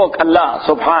will invoke Allah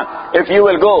subhanahu. If you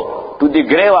will go to the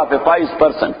grave of a pious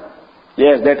person,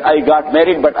 yes, that I got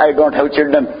married but I don't have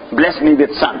children, bless me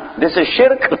with son. This is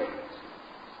shirk.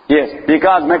 Yes,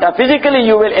 because metaphysically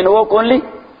you will invoke only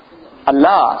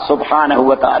Allah subhanahu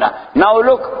wa ta'ala. Now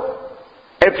look,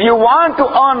 if you want to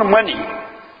earn money,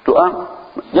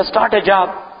 just start a job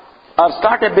or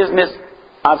start a business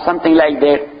or something like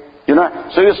that.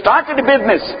 So you started a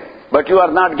business, but you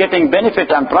are not getting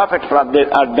benefit and profit from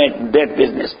that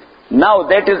business. Now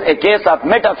that is a case of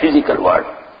metaphysical word.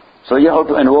 So you have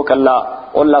to invoke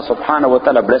Allah. Allah subhanahu wa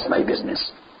ta'ala, bless my business.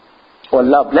 Oh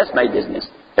Allah, bless my business.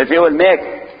 If you will make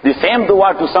the same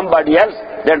dua to somebody else,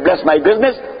 that bless my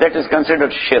business, that is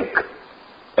considered shirk.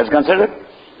 It's considered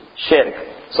shirk.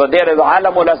 So there is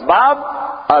alamul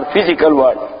asbab, or physical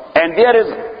word. And there is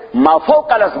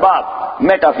mafawqal asbab,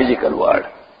 metaphysical word.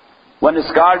 One is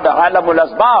called alamul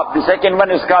asbab, the second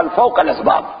one is called fawqal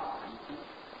asbab.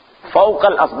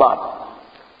 Fawqal asbab.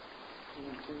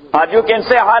 Or you can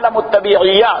say alamut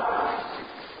tabi'iyat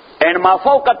and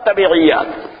mafawqat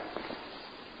tabi'iyat.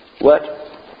 What?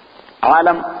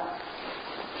 Alam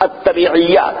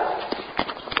at-tabi'iyat.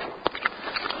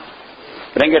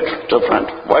 Bring it to front.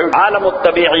 Alam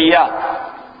at-tabi'iyat.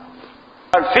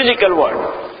 A physical world.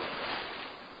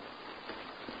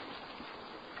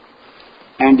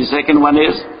 And the second one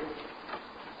is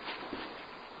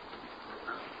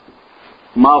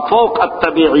ma fawq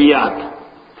at-tabi'iyat.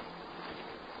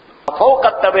 Fawq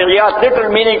at-tabi'iyat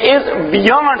literal meaning is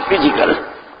beyond physical.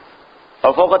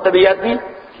 Or fawq at-tabi'iyat means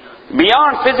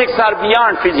beyond physics or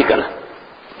beyond physical.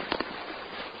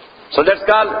 So that's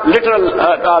called literal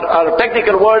or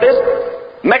technical word is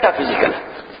metaphysical.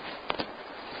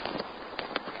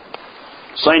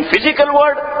 So in physical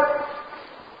word,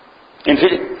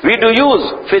 we do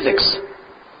use physics.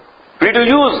 We do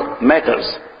use matters.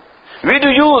 We do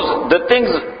use the things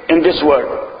in this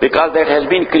world because that has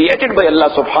been created by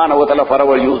Allah subhanahu wa ta'ala for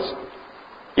our use.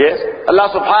 Yes?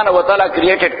 Allah subhanahu wa ta'ala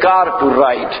created car to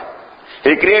ride.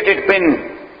 He created pen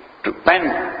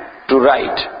to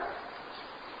write.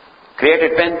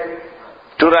 Created pen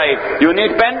to write. You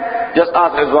need pen? Just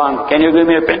ask Rizwan, can you give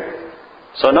me a pen?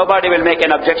 So nobody will make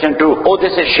an objection to, oh,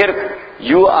 this is shirk.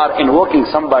 You are invoking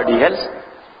somebody else.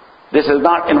 This is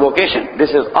not invocation.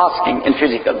 This is asking in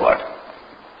physical word.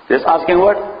 This asking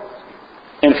word?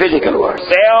 In physical word.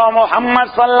 Say, O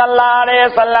Muhammad sallallahu alayhi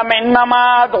wa sallam,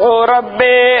 innama ad'u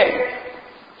rabbi.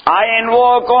 I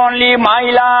invoke only my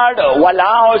Lord.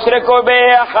 Wala ushriku bi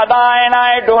ahada, and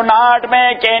I do not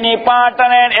make any partner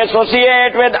and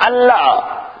associate with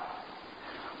Allah.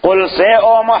 Qul, say,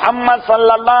 O Muhammad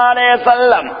sallallahu alayhi wa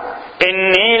sallam,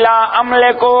 inni la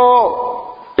amliku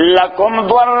lakum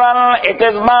dwarran. It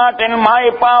is not in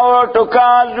my power to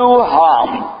cause you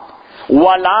harm.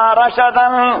 Wala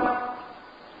rashadan,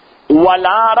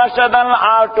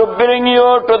 or to bring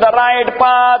you to the right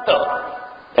path.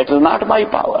 It is not my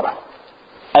power.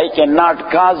 I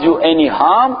cannot cause you any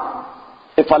harm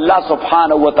if Allah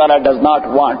subhanahu wa ta'ala does not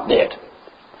want that.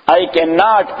 I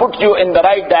cannot put you in the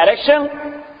right direction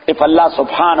if Allah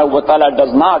subhanahu wa ta'ala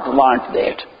does not want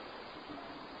that.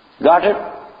 Got it?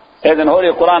 As in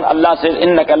Holy Quran, Allah says,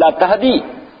 إِنَّكَ لَا تَهْدِي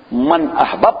مَنْ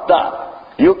أَحْبَبْتَ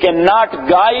you cannot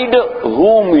guide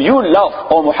whom you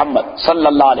love, O Muhammad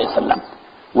sallallahu alayhi wa sallam.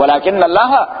 وَلَكِنَّ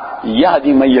اللَّهَ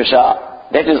يَهْدِي مَن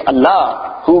يَشَاءُ. That is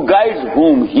Allah who guides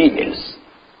whom He wills.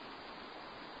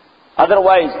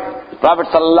 Otherwise, Prophet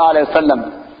sallallahu alayhi wa sallam,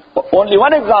 only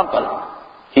one example,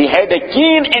 he had a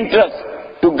keen interest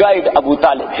to guide Abu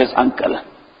Talib, his uncle.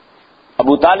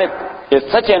 Abu Talib is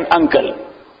such an uncle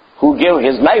who gave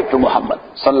his life to Muhammad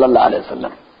sallallahu alayhi wa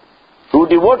sallam, who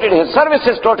devoted his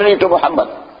services totally to Muhammad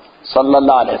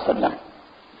sallallahu alayhi wa sallam.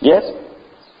 Yes,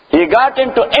 he got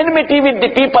into enmity with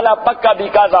the people of Makkah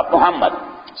because of Muhammad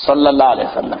sallallahu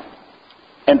alayhi wa sallam.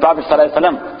 And Prophet sallallahu alayhi wa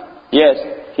sallam, yes,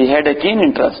 he had a keen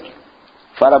interest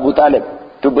for Abu Talib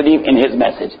to believe in his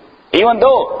message, even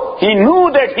though he knew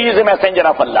that he is a messenger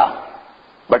of Allah.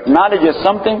 But knowledge is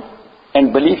something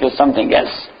and belief is something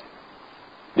else.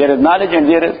 There is knowledge and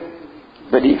there is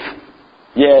belief.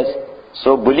 Yes,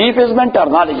 so belief is meant or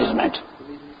knowledge is meant?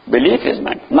 Belief is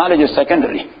meant. Knowledge is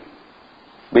secondary.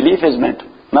 Belief is meant.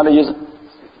 Knowledge is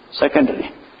secondary.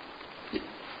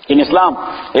 In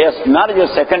Islam, yes, knowledge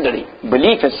is secondary.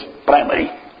 Belief is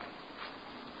primary.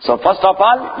 So first of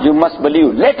all, you must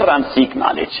believe. Later on, seek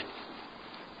knowledge.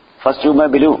 First you may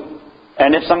believe.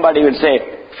 And if somebody will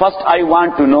say, first I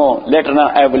want to know, later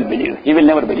on I will believe, he will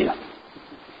never believe.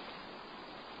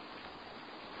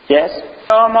 Yes?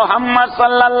 O Muhammad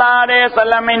sallallahu alayhi wa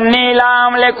sallam, inni la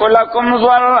amliku lakum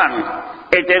zarran.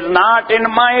 It is not in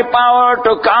my power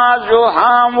to cause you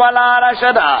harm wala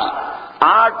rashada,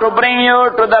 or to bring you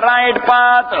to the right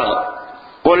path.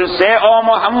 Qul say, O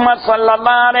Muhammad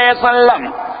sallallahu alayhi wa sallam,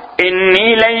 inni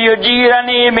lan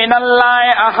yujirani min Allahi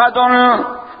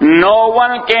ahadun. No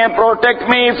one can protect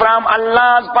me from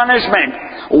Allah's punishment.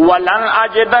 وَلَنْ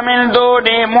أَجِدَ مِنْ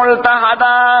دُونِهِ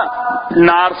مُلْتَحَدًا.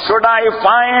 Nor should I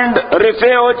find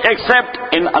refuge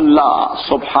except in Allah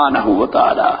subhanahu wa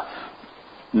ta'ala.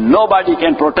 Nobody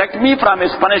can protect me from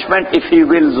His punishment if He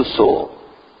wills so.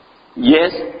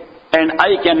 Yes, and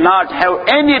I cannot have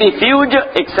any refuge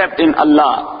except in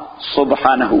Allah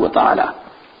subhanahu wa ta'ala.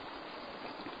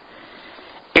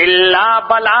 Illa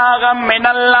balagam min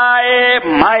Allah,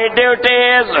 my duty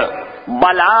is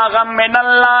balagam min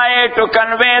Allah, to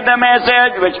convey the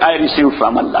message which I received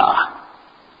from Allah.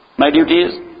 My duty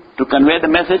is to convey the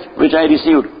message which I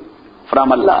received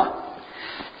from Allah.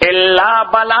 Illa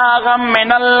balagam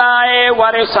min Allah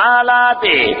wa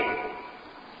risalati,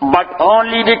 but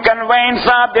only the conveyance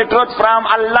of the truth from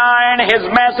Allah and His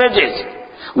messages.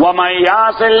 وَمَنْ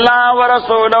يَعْصِ اللَّهَ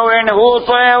وَرَسُولَهُ, and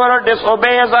whosoever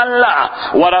disobeys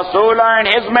Allah وَرَسُولَهُ and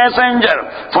His messenger,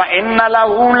 فَإِنَّ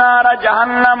لَهُ نَارَ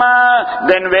جَهَنَّمَ,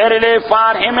 then verily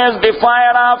for him is the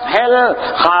fire of hell,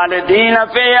 خَالِدِينَ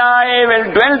فِيهَا, he will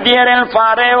dwell therein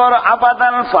forever,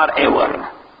 abadan, forever.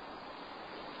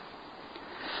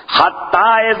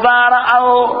 حَتَّى إِذَا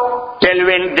رَأَوْا, till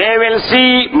when they will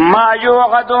see مَا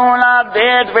يُوعَدُونَ,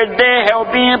 that which they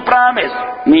have been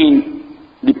promised, mean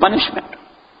the punishment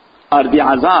or the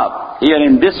azab here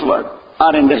in this world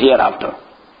or in the hereafter.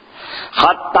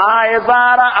 Hatta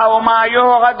izara aw ma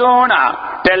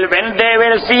yughaduna, till when they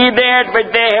will see that which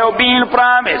they have been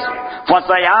promised.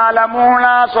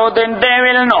 Fasayalamuna, so then they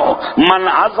will know.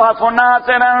 Man azafu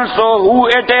nasiran, so who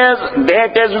it is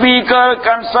that is weaker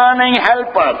concerning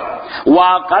helper.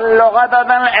 Wa qallu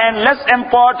ghadadan, and less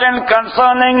important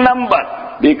concerning number.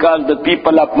 Because the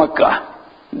people of Makkah,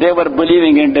 they were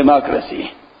believing in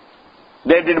democracy.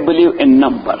 They did believe in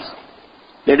numbers.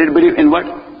 They did believe in what?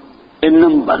 In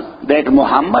numbers. That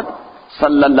Muhammad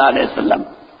sallallahu alayhi wa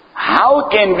sallam, how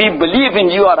can we believe in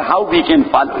you or how we can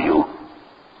follow you?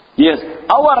 Yes,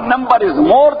 our number is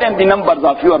more than the numbers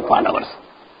of your followers.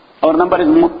 Our number is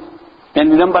more than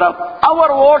the number of, our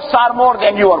votes are more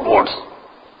than your votes.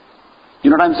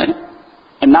 You know what I'm saying?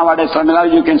 And nowadays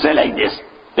you can say like this,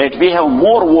 that we have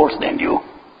more votes than you.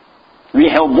 We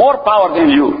have more power than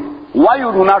you. Why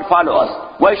you do not follow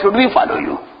us? Why should we follow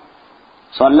you?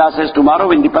 So Allah says, tomorrow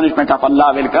when the punishment of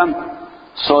Allah will come,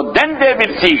 so then they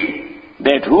will see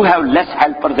that who have less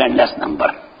helpers and less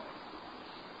number.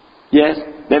 Yes,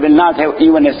 they will not have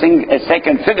even a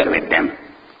second figure with them.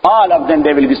 All of them,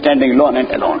 they will be standing alone and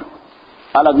alone.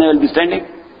 All of them will be standing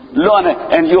alone.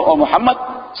 And you, O Muhammad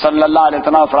sallallahu alayhi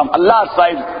wa sallam, from Allah's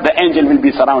side, the angel will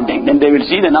be surrounding. Then they will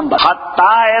see the number.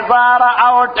 Hatta izara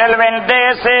out, till when they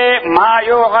say, ma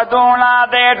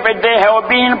yughaduna, that which they have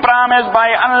been promised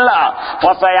by Allah.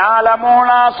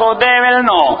 Fasayalamuna, so they will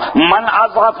know. Man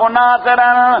azhafu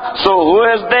nasiran, so who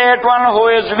is that one who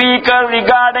is weaker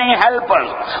regarding helpers.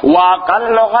 Wa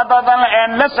qallu ghadadan,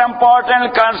 and less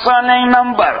important concerning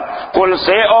number. Qul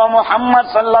say, O Muhammad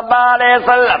sallallahu alayhi wa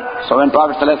sallam. So when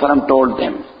Prophet sallallahu alayhi wa sallam told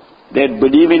them, that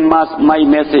believe in my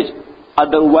message,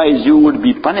 Otherwise you would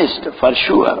be punished for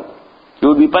sure. You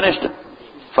would be punished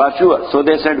for sure. So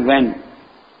they said, when?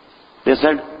 They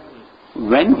said,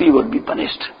 when we would be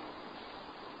punished.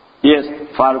 Yes,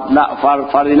 for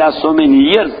the last so many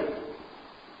years,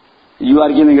 you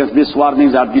are giving us these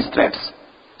warnings or these threats.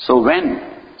 So when?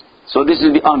 So this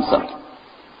is the answer.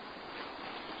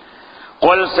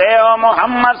 قل say, O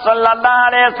Muhammad sallallahu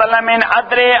alayhi wa sallam, in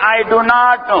adri, I do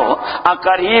not know,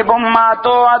 aqaribum ma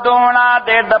tu'aduna,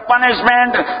 that the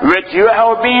punishment which you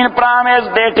have been promised,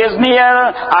 that is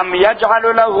near, am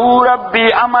yaj'alu lahu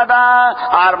rabbi amada,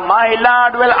 or my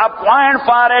Lord will appoint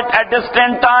for it a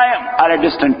distant time, or a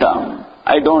distant term.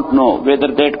 I don't know whether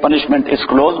that punishment is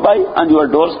close by on your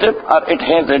doorstep or it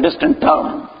has a distant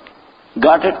term.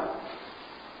 Got it?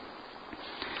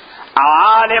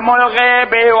 Alimul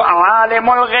ghaibi.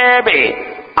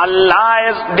 Allah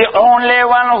is the only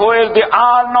one who is the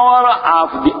all-knower of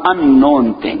the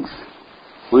unknown things.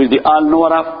 Who is the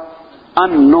all-knower of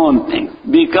unknown things.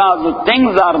 Because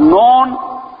things are known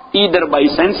either by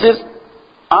senses,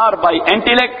 or by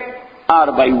intellect,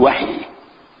 or by wahi.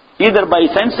 Either by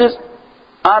senses,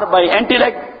 or by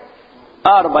intellect,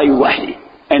 or by wahi.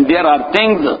 And there are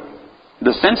things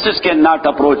the senses cannot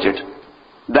approach it.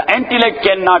 The intellect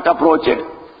cannot approach it,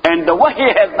 and the wahi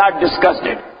has not discussed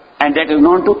it, and that is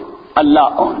known to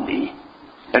Allah only.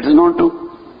 That is known to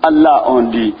Allah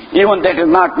only. Even that is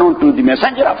not known to the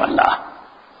messenger of Allah.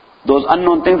 Those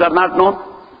unknown things are not known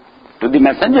to the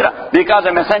messenger, because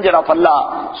the messenger of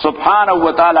Allah subhanahu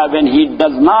wa ta'ala, when he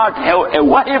does not have a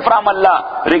wahi from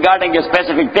Allah regarding a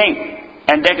specific thing,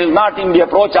 and that is not in the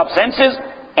approach of senses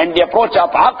and the approach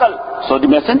of aql, so the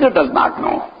messenger does not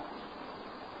know.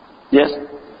 Yes.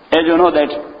 As you know that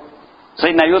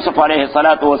Sayyidina Yusuf alayhi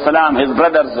salatu wasalam, his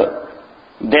brothers,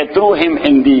 they threw him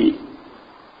in the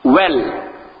well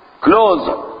close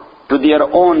to their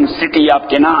own city of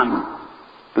Canaan.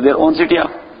 To their own city of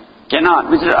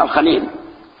Canaan, which is Al-Khalil.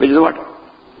 Which is what?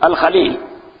 Al-Khalil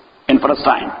in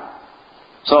Palestine.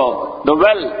 So the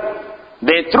well,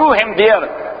 they threw him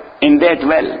there in that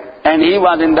well, and he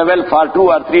was in the well for 2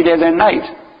 or 3 days and night.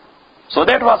 So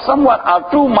that was somewhere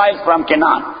 2 miles from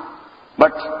Canaan.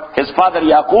 But his father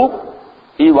Yaqub,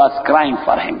 he was crying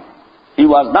for him. He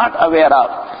was not aware of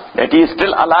that he is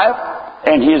still alive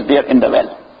and he is there in the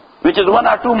well, which is 1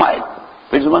 or 2 miles.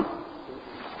 Which is one?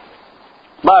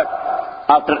 But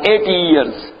after 80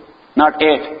 years, not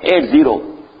 80,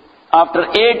 after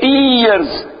 80 years,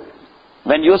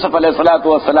 when Yusuf alayhi salatu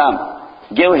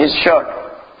wasalam gave his shirt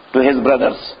to his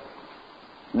brothers,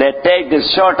 they take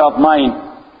this shirt of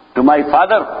mine to my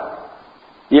father.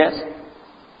 Yes.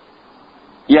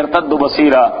 Yartaddu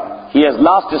basira. He has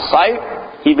lost his sight,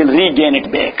 he will regain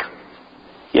it back.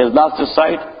 He has lost his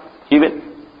sight, he will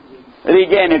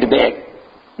regain it back.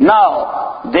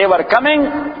 Now, they were coming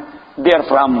there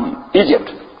from Egypt,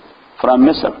 from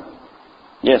Misr.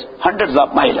 Yes, hundreds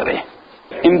of miles away.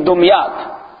 In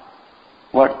Dumyat.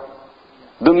 What?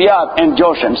 Dumyat and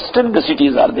Joshan, still the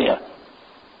cities are there.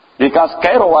 Because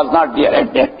Cairo was not there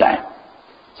at that time.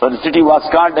 So the city was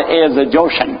called as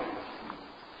Joshan.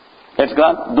 That's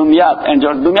called Dumyat, and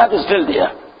Dumyat is still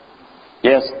there.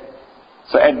 Yes.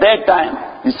 So at that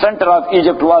time, the center of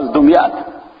Egypt was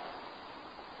Dumyat.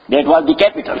 That was the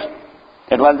capital.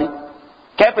 That was the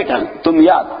capital,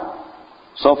 Dumyat.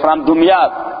 So from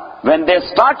Dumyat, when they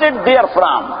started there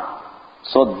from,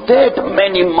 so that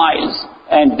many miles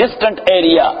and distant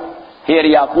area, here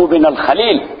Yaqub bin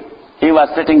al-Khalil, he was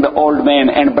sitting, the old man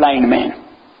and blind man.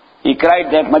 He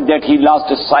cried that much that he lost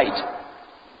his sight.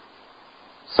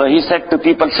 So he said to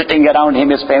people sitting around him,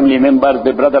 his family members,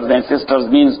 the brothers and sisters,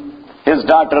 means his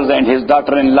daughters and his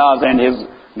daughter-in-laws and his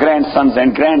grandsons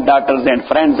and granddaughters and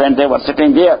friends, and they were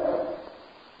sitting there.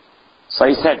 So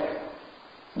he said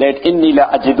that inni la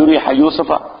ajidu riha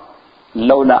Yusufa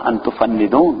lawla an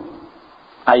tufannidun.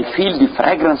 I feel the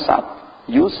fragrance of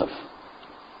Yusuf.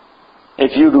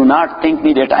 If you do not think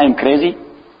me that I am crazy,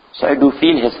 so I do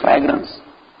feel his fragrance.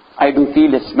 I do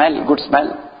feel his smell, good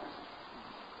smell.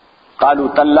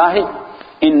 قالوا تالله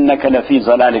إنك لفي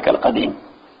ضلالك القديم.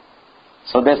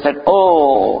 So they said,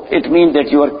 oh, it means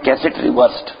that your cassette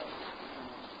reversed.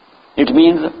 It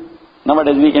means,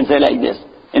 nowadays we can say like this,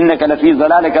 إنك لفي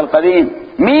ضلالك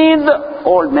القديم means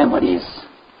old memories.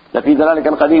 لفي ضلالك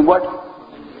القديم what?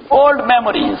 Old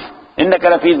memories. إنك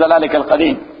لفي ضلالك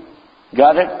القديم.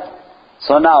 Got it?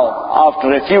 So now,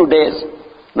 after a few days,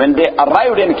 when they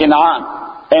arrived in Canaan,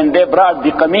 and they brought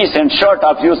the qamis and shirt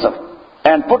of Yusuf,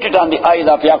 and put it on the eyes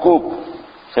of Yaqub,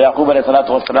 so Yaqub alayhi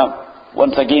salatu wasalam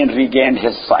once again regained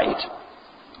his sight.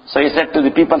 So he said to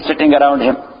the people sitting around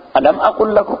him, Alam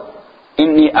aqul lakum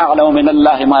inni a'lamu min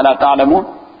Allahi ma la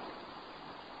ta'lamun.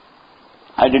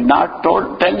 I did not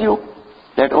tell you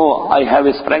that, oh, I have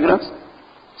his fragrance.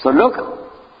 So look,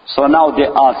 so now they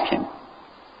ask him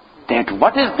that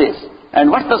what is this? And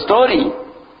what's the story?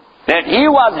 That he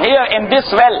was here in this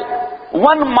well,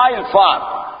 1 mile far,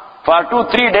 for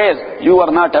 2-3 days, you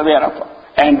were not aware of.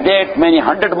 And that many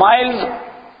 100 miles,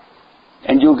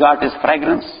 and you got his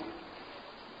fragrance,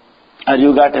 or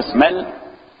you got his smell,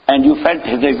 and you felt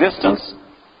his existence.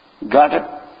 Got it?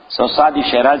 So Sadi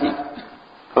Shirazi,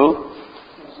 who?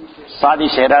 Sadi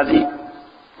Shirazi,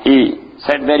 he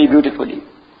said very beautifully,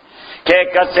 کہ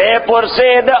کسے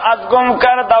پرسید از گم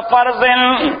کرد فرزن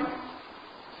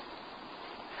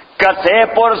کسے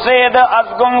پرسید از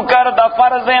گم کرد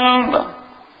فرزن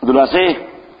Abdullah say,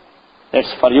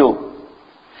 that's for you.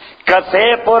 کسے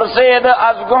پرسید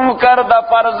از گم کرد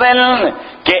فرزن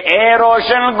کہ اے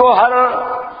روشن گوہر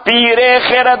پیر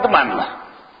خردمند.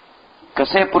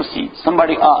 کسے پرسید,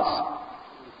 somebody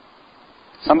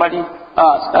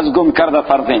asked از گم کرد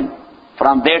فرزن,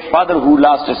 from that father who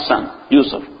lost his son,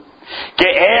 Yusuf. کہ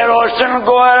اے روشن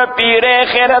گوہر پیر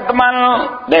خردمند,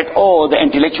 that, oh, the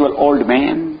intellectual old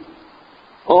man.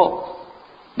 Oh,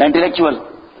 the intellectual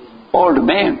old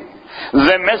man.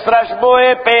 زمسرش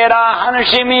بوئے پیراہن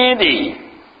شمیدی.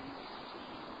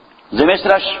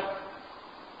 زمسرش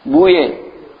بوئے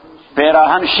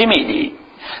پیراہن شمیدی.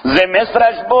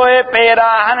 زمسرش بوئے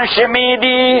پیراہن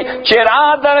شمیدی چرا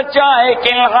در چاہے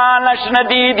کلغانش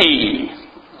ندیدی.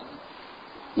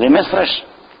 زمسرش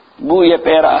بوئے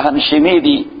پیراہن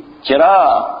شمیدی چرا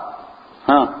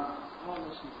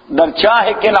در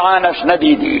چاہے کلغانش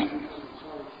ندیدی.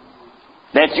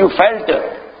 That you felt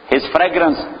his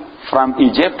fragrance from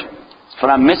Egypt,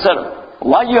 from Misr.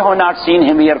 Why you have not seen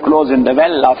him here close in the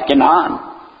well of Canaan?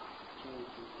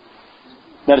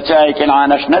 Darchaye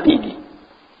Canaan ashnadidi.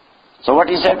 So what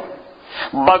he said?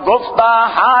 Bagufta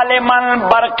haliman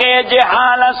barke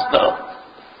jihalast.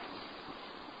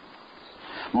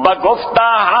 Bagufta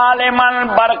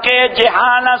haliman barke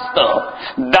jihalast.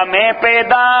 Dame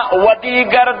peda wadi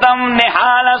gardam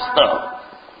nihalast.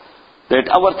 That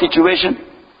our situation,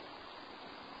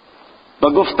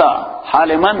 Bagufta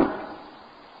haliman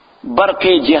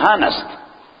barke jihanast,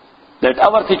 that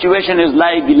our situation is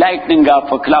like the lightning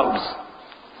of clouds.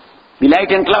 The light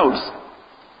in clouds.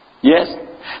 Yes.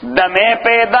 Dame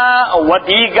peda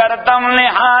wadi gardam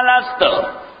nihalast.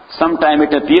 Sometime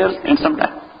it appears and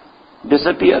sometime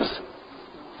disappears.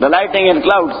 The lightning in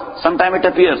clouds, sometime it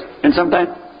appears and sometime.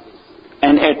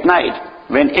 And at night,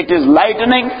 when it is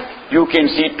lightning, you can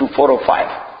see to 4 or 5.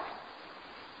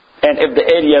 And if the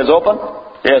area is open,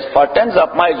 yes, for tens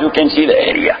of miles you can see the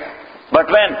area. But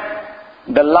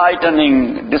when the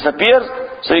lightning disappears,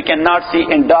 so you cannot see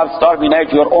in dark stormy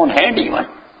night your own hand even.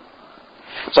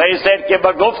 So he said, کہ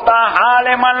بگفتہ حال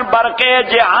من برقے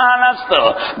جہانست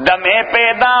دمے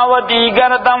پیدا و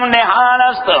دیگر دم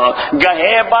نہانست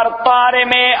گہے برطار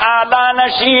میں آلہ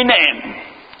نشینے.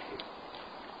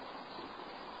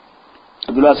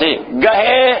 عبداللہ سے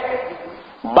گہے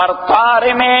برطار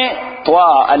میں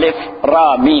توا الف را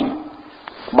میم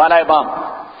بالائے بام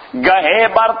گہے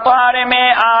برطار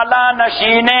میں آلہ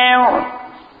نشینے.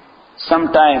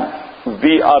 Sometime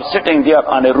we are sitting there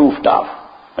on a rooftop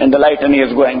when the lightning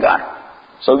is going on,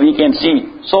 so we can see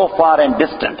so far and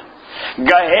distant.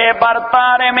 گہے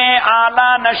برطار میں آلہ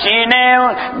نشینے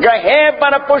گہے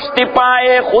پر پشت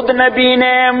پائے خود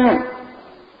نبینے.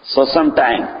 So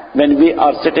sometime when we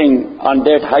are sitting on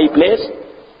that high place,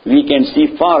 we can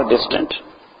see far distant.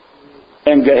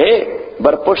 And gahe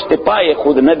bar pushte paaye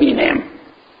khud nabi ne.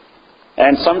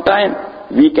 And sometime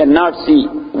we cannot see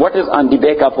what is on the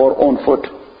back of our own foot.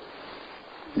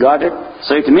 Got it?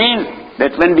 So it means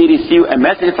that when we receive a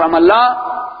message from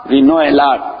Allah, we know a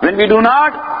lot. When we do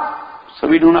not, so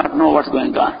we do not know what's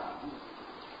going on.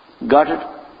 Got it?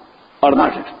 Or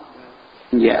not it?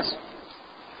 Yes.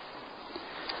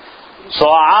 So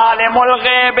alimul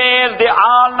ghayb is the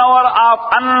all-knower of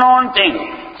unknown things.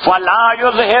 فَلَا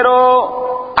يُظْهِرُ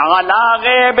عَلَى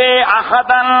غَيْبِ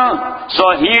أَحَدًا.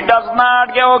 So he does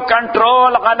not give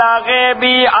control عَلَى غَيْبِ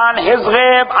on his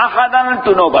ghayb أَحَدًا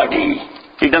to nobody.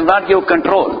 He does not give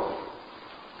control.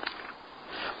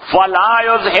 فَلَا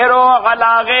يُظْهِرُ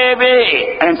عَلَى غَيْبِ.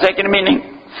 And second meaning,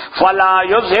 فَلَا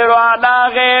يُظْهِرُ عَلَى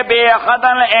غَيْبِ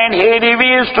أَحَدًا, and he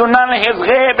reveals to none his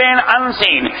ghayb and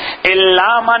unseen.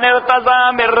 إِلَّا مَنِ ارْتَضَى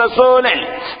مِن رَسُولٍ,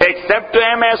 except to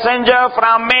a messenger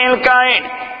from mankind.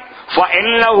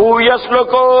 فَإِنَّهُ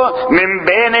يَسْلُكُ مِن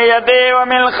بَيْنِ يَدَيْهِ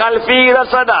وَمِن خَلْفِهِ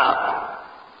رَصَدًا.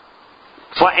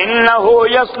 فَإِنَّهُ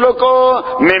يَسْلُكُ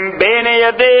مِن بَيْنِ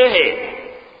يَدَيْهِ.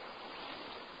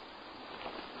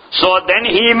 So then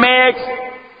he makes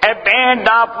a band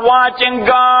of watching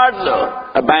guards.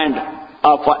 A band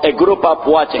of a group of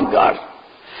watching guards.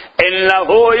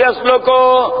 Innahu yasluku,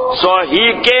 so he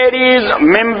carries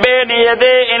min bayni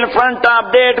yadayhi, in front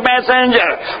of that messenger,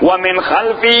 wa min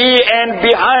khalfihi, and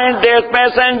behind that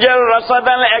messenger,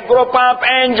 rasadan, a group of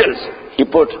angels. He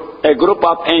put a group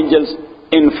of angels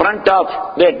in front of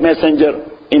that messenger,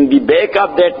 in the back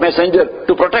of that messenger,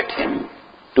 to protect him.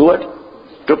 To what?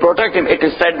 To protect him. It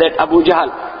is said that Abu Jahl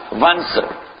once,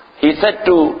 he said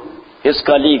to his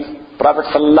colleague, Prophet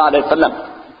sallallahu alaihi wasallam,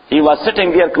 he was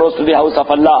sitting there close to the house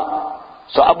of Allah.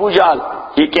 So Abu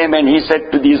Jahl, he came and he said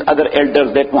to these other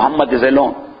elders that Muhammad is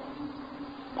alone.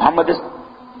 Muhammad is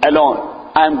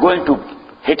alone. I am going to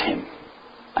hit him.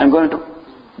 I am going to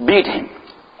beat him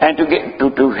and to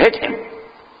hit him.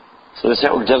 So they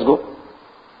said, oh, just go.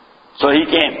 So he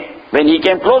came. When he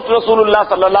came close to Rasulullah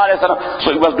sallallahu alaihi wasallam,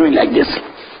 so he was doing like this.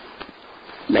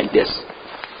 Like this.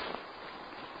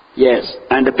 Yes.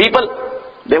 And the people,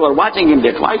 they were watching him,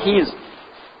 that why he is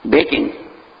baking.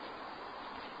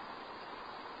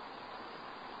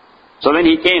 So when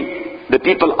he came, the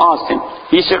people asked him.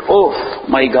 He said, oh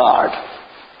my God,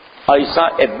 I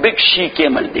saw a big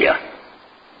she-camel there.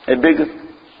 A big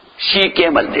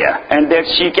she-camel there. And that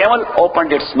she-camel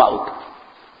opened its mouth.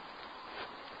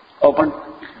 Opened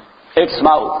its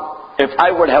mouth. If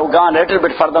I would have gone a little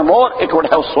bit furthermore, it would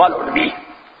have swallowed me.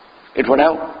 It would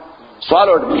have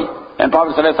swallowed me. And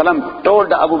Prophet ﷺ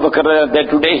told Abu Bakr that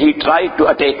today he tried to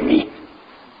attack me.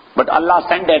 But Allah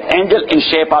sent that angel in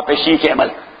shape of a she-camel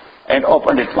and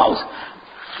opened its mouth.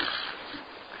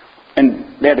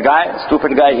 And that guy,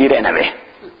 stupid guy, he ran away.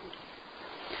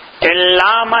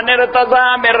 إِلَّا مَنِ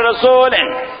ارْتَضَى بِالرَّسُولٍ,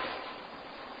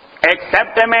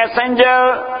 except a messenger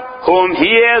whom he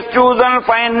has chosen,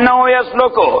 فَإِنَّهُ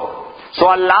يَسْلُكُ. So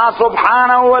Allah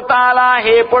subhanahu wa ta'ala,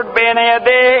 he put bayna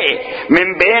yadayhi,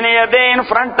 min bayna yadayhi, in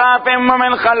front of him,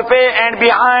 min khalfi, and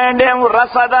behind him,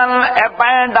 rasadan, a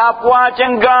band of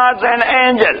watching guards and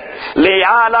angels.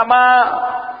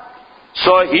 liya'lama,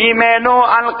 so he may know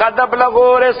an qad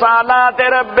ablagu risalat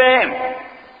rabbihim.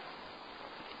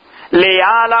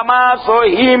 liya'lama, so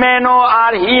he may know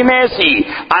or he may see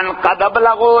an qad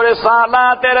ablagu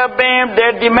risalat rabbihim,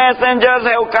 that the messengers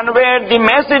have conveyed the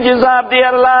messages of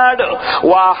their Lord.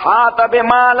 wa hata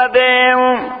bima ladayhim,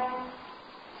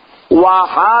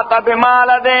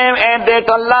 and that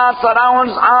Allah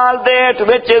surrounds all that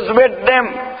which is with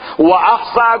them. wa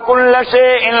ahsa kulla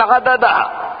shay'in adada,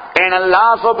 and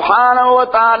Allah subhanahu wa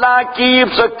ta'ala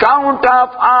keeps account of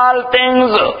all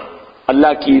things.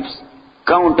 Allah keeps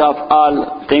count of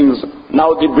all things.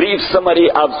 Now the brief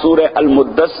summary of Surah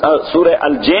Surah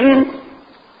Al-Jinn.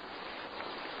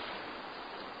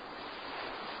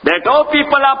 That, O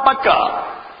people of Makkah,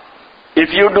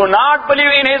 if you do not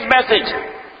believe in his message,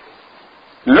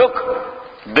 look,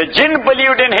 the Jinn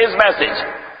believed in his message.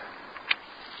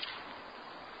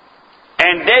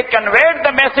 And they conveyed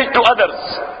the message to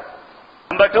others.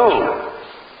 Number two,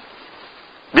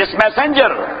 this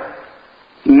messenger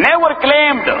never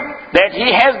claimed that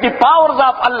he has the powers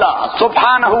of Allah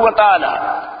subhanahu wa ta'ala.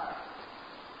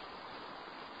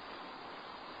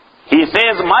 He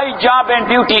says, my job and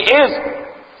duty is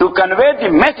to convey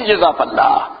the messages of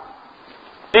Allah.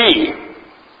 See,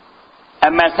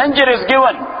 a messenger is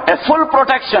given a full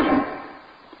protection.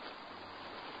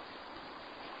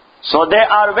 So they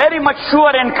are very much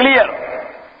sure and clear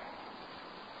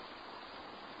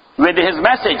with his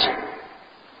message.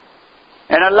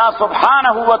 And Allah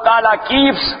subhanahu wa ta'ala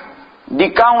keeps the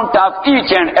count of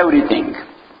each and everything.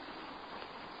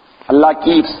 Allah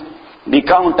keeps the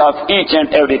count of each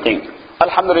and everything.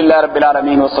 Alhamdulillah Rabbil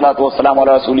Alameen, wa salatu wa salamu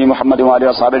ala Rasuli Muhammad wa alihi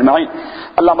wa sahbihi ajma'in.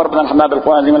 Allahumma rabbana alhamdulillah bil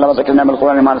Quran azim, Allahumma zakirna bil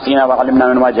Quran ma nasina wa alimna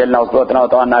min ma jahilna wa athbatna wa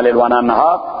ta'anna lil wa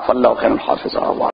annaha fallahu khairul hafiza.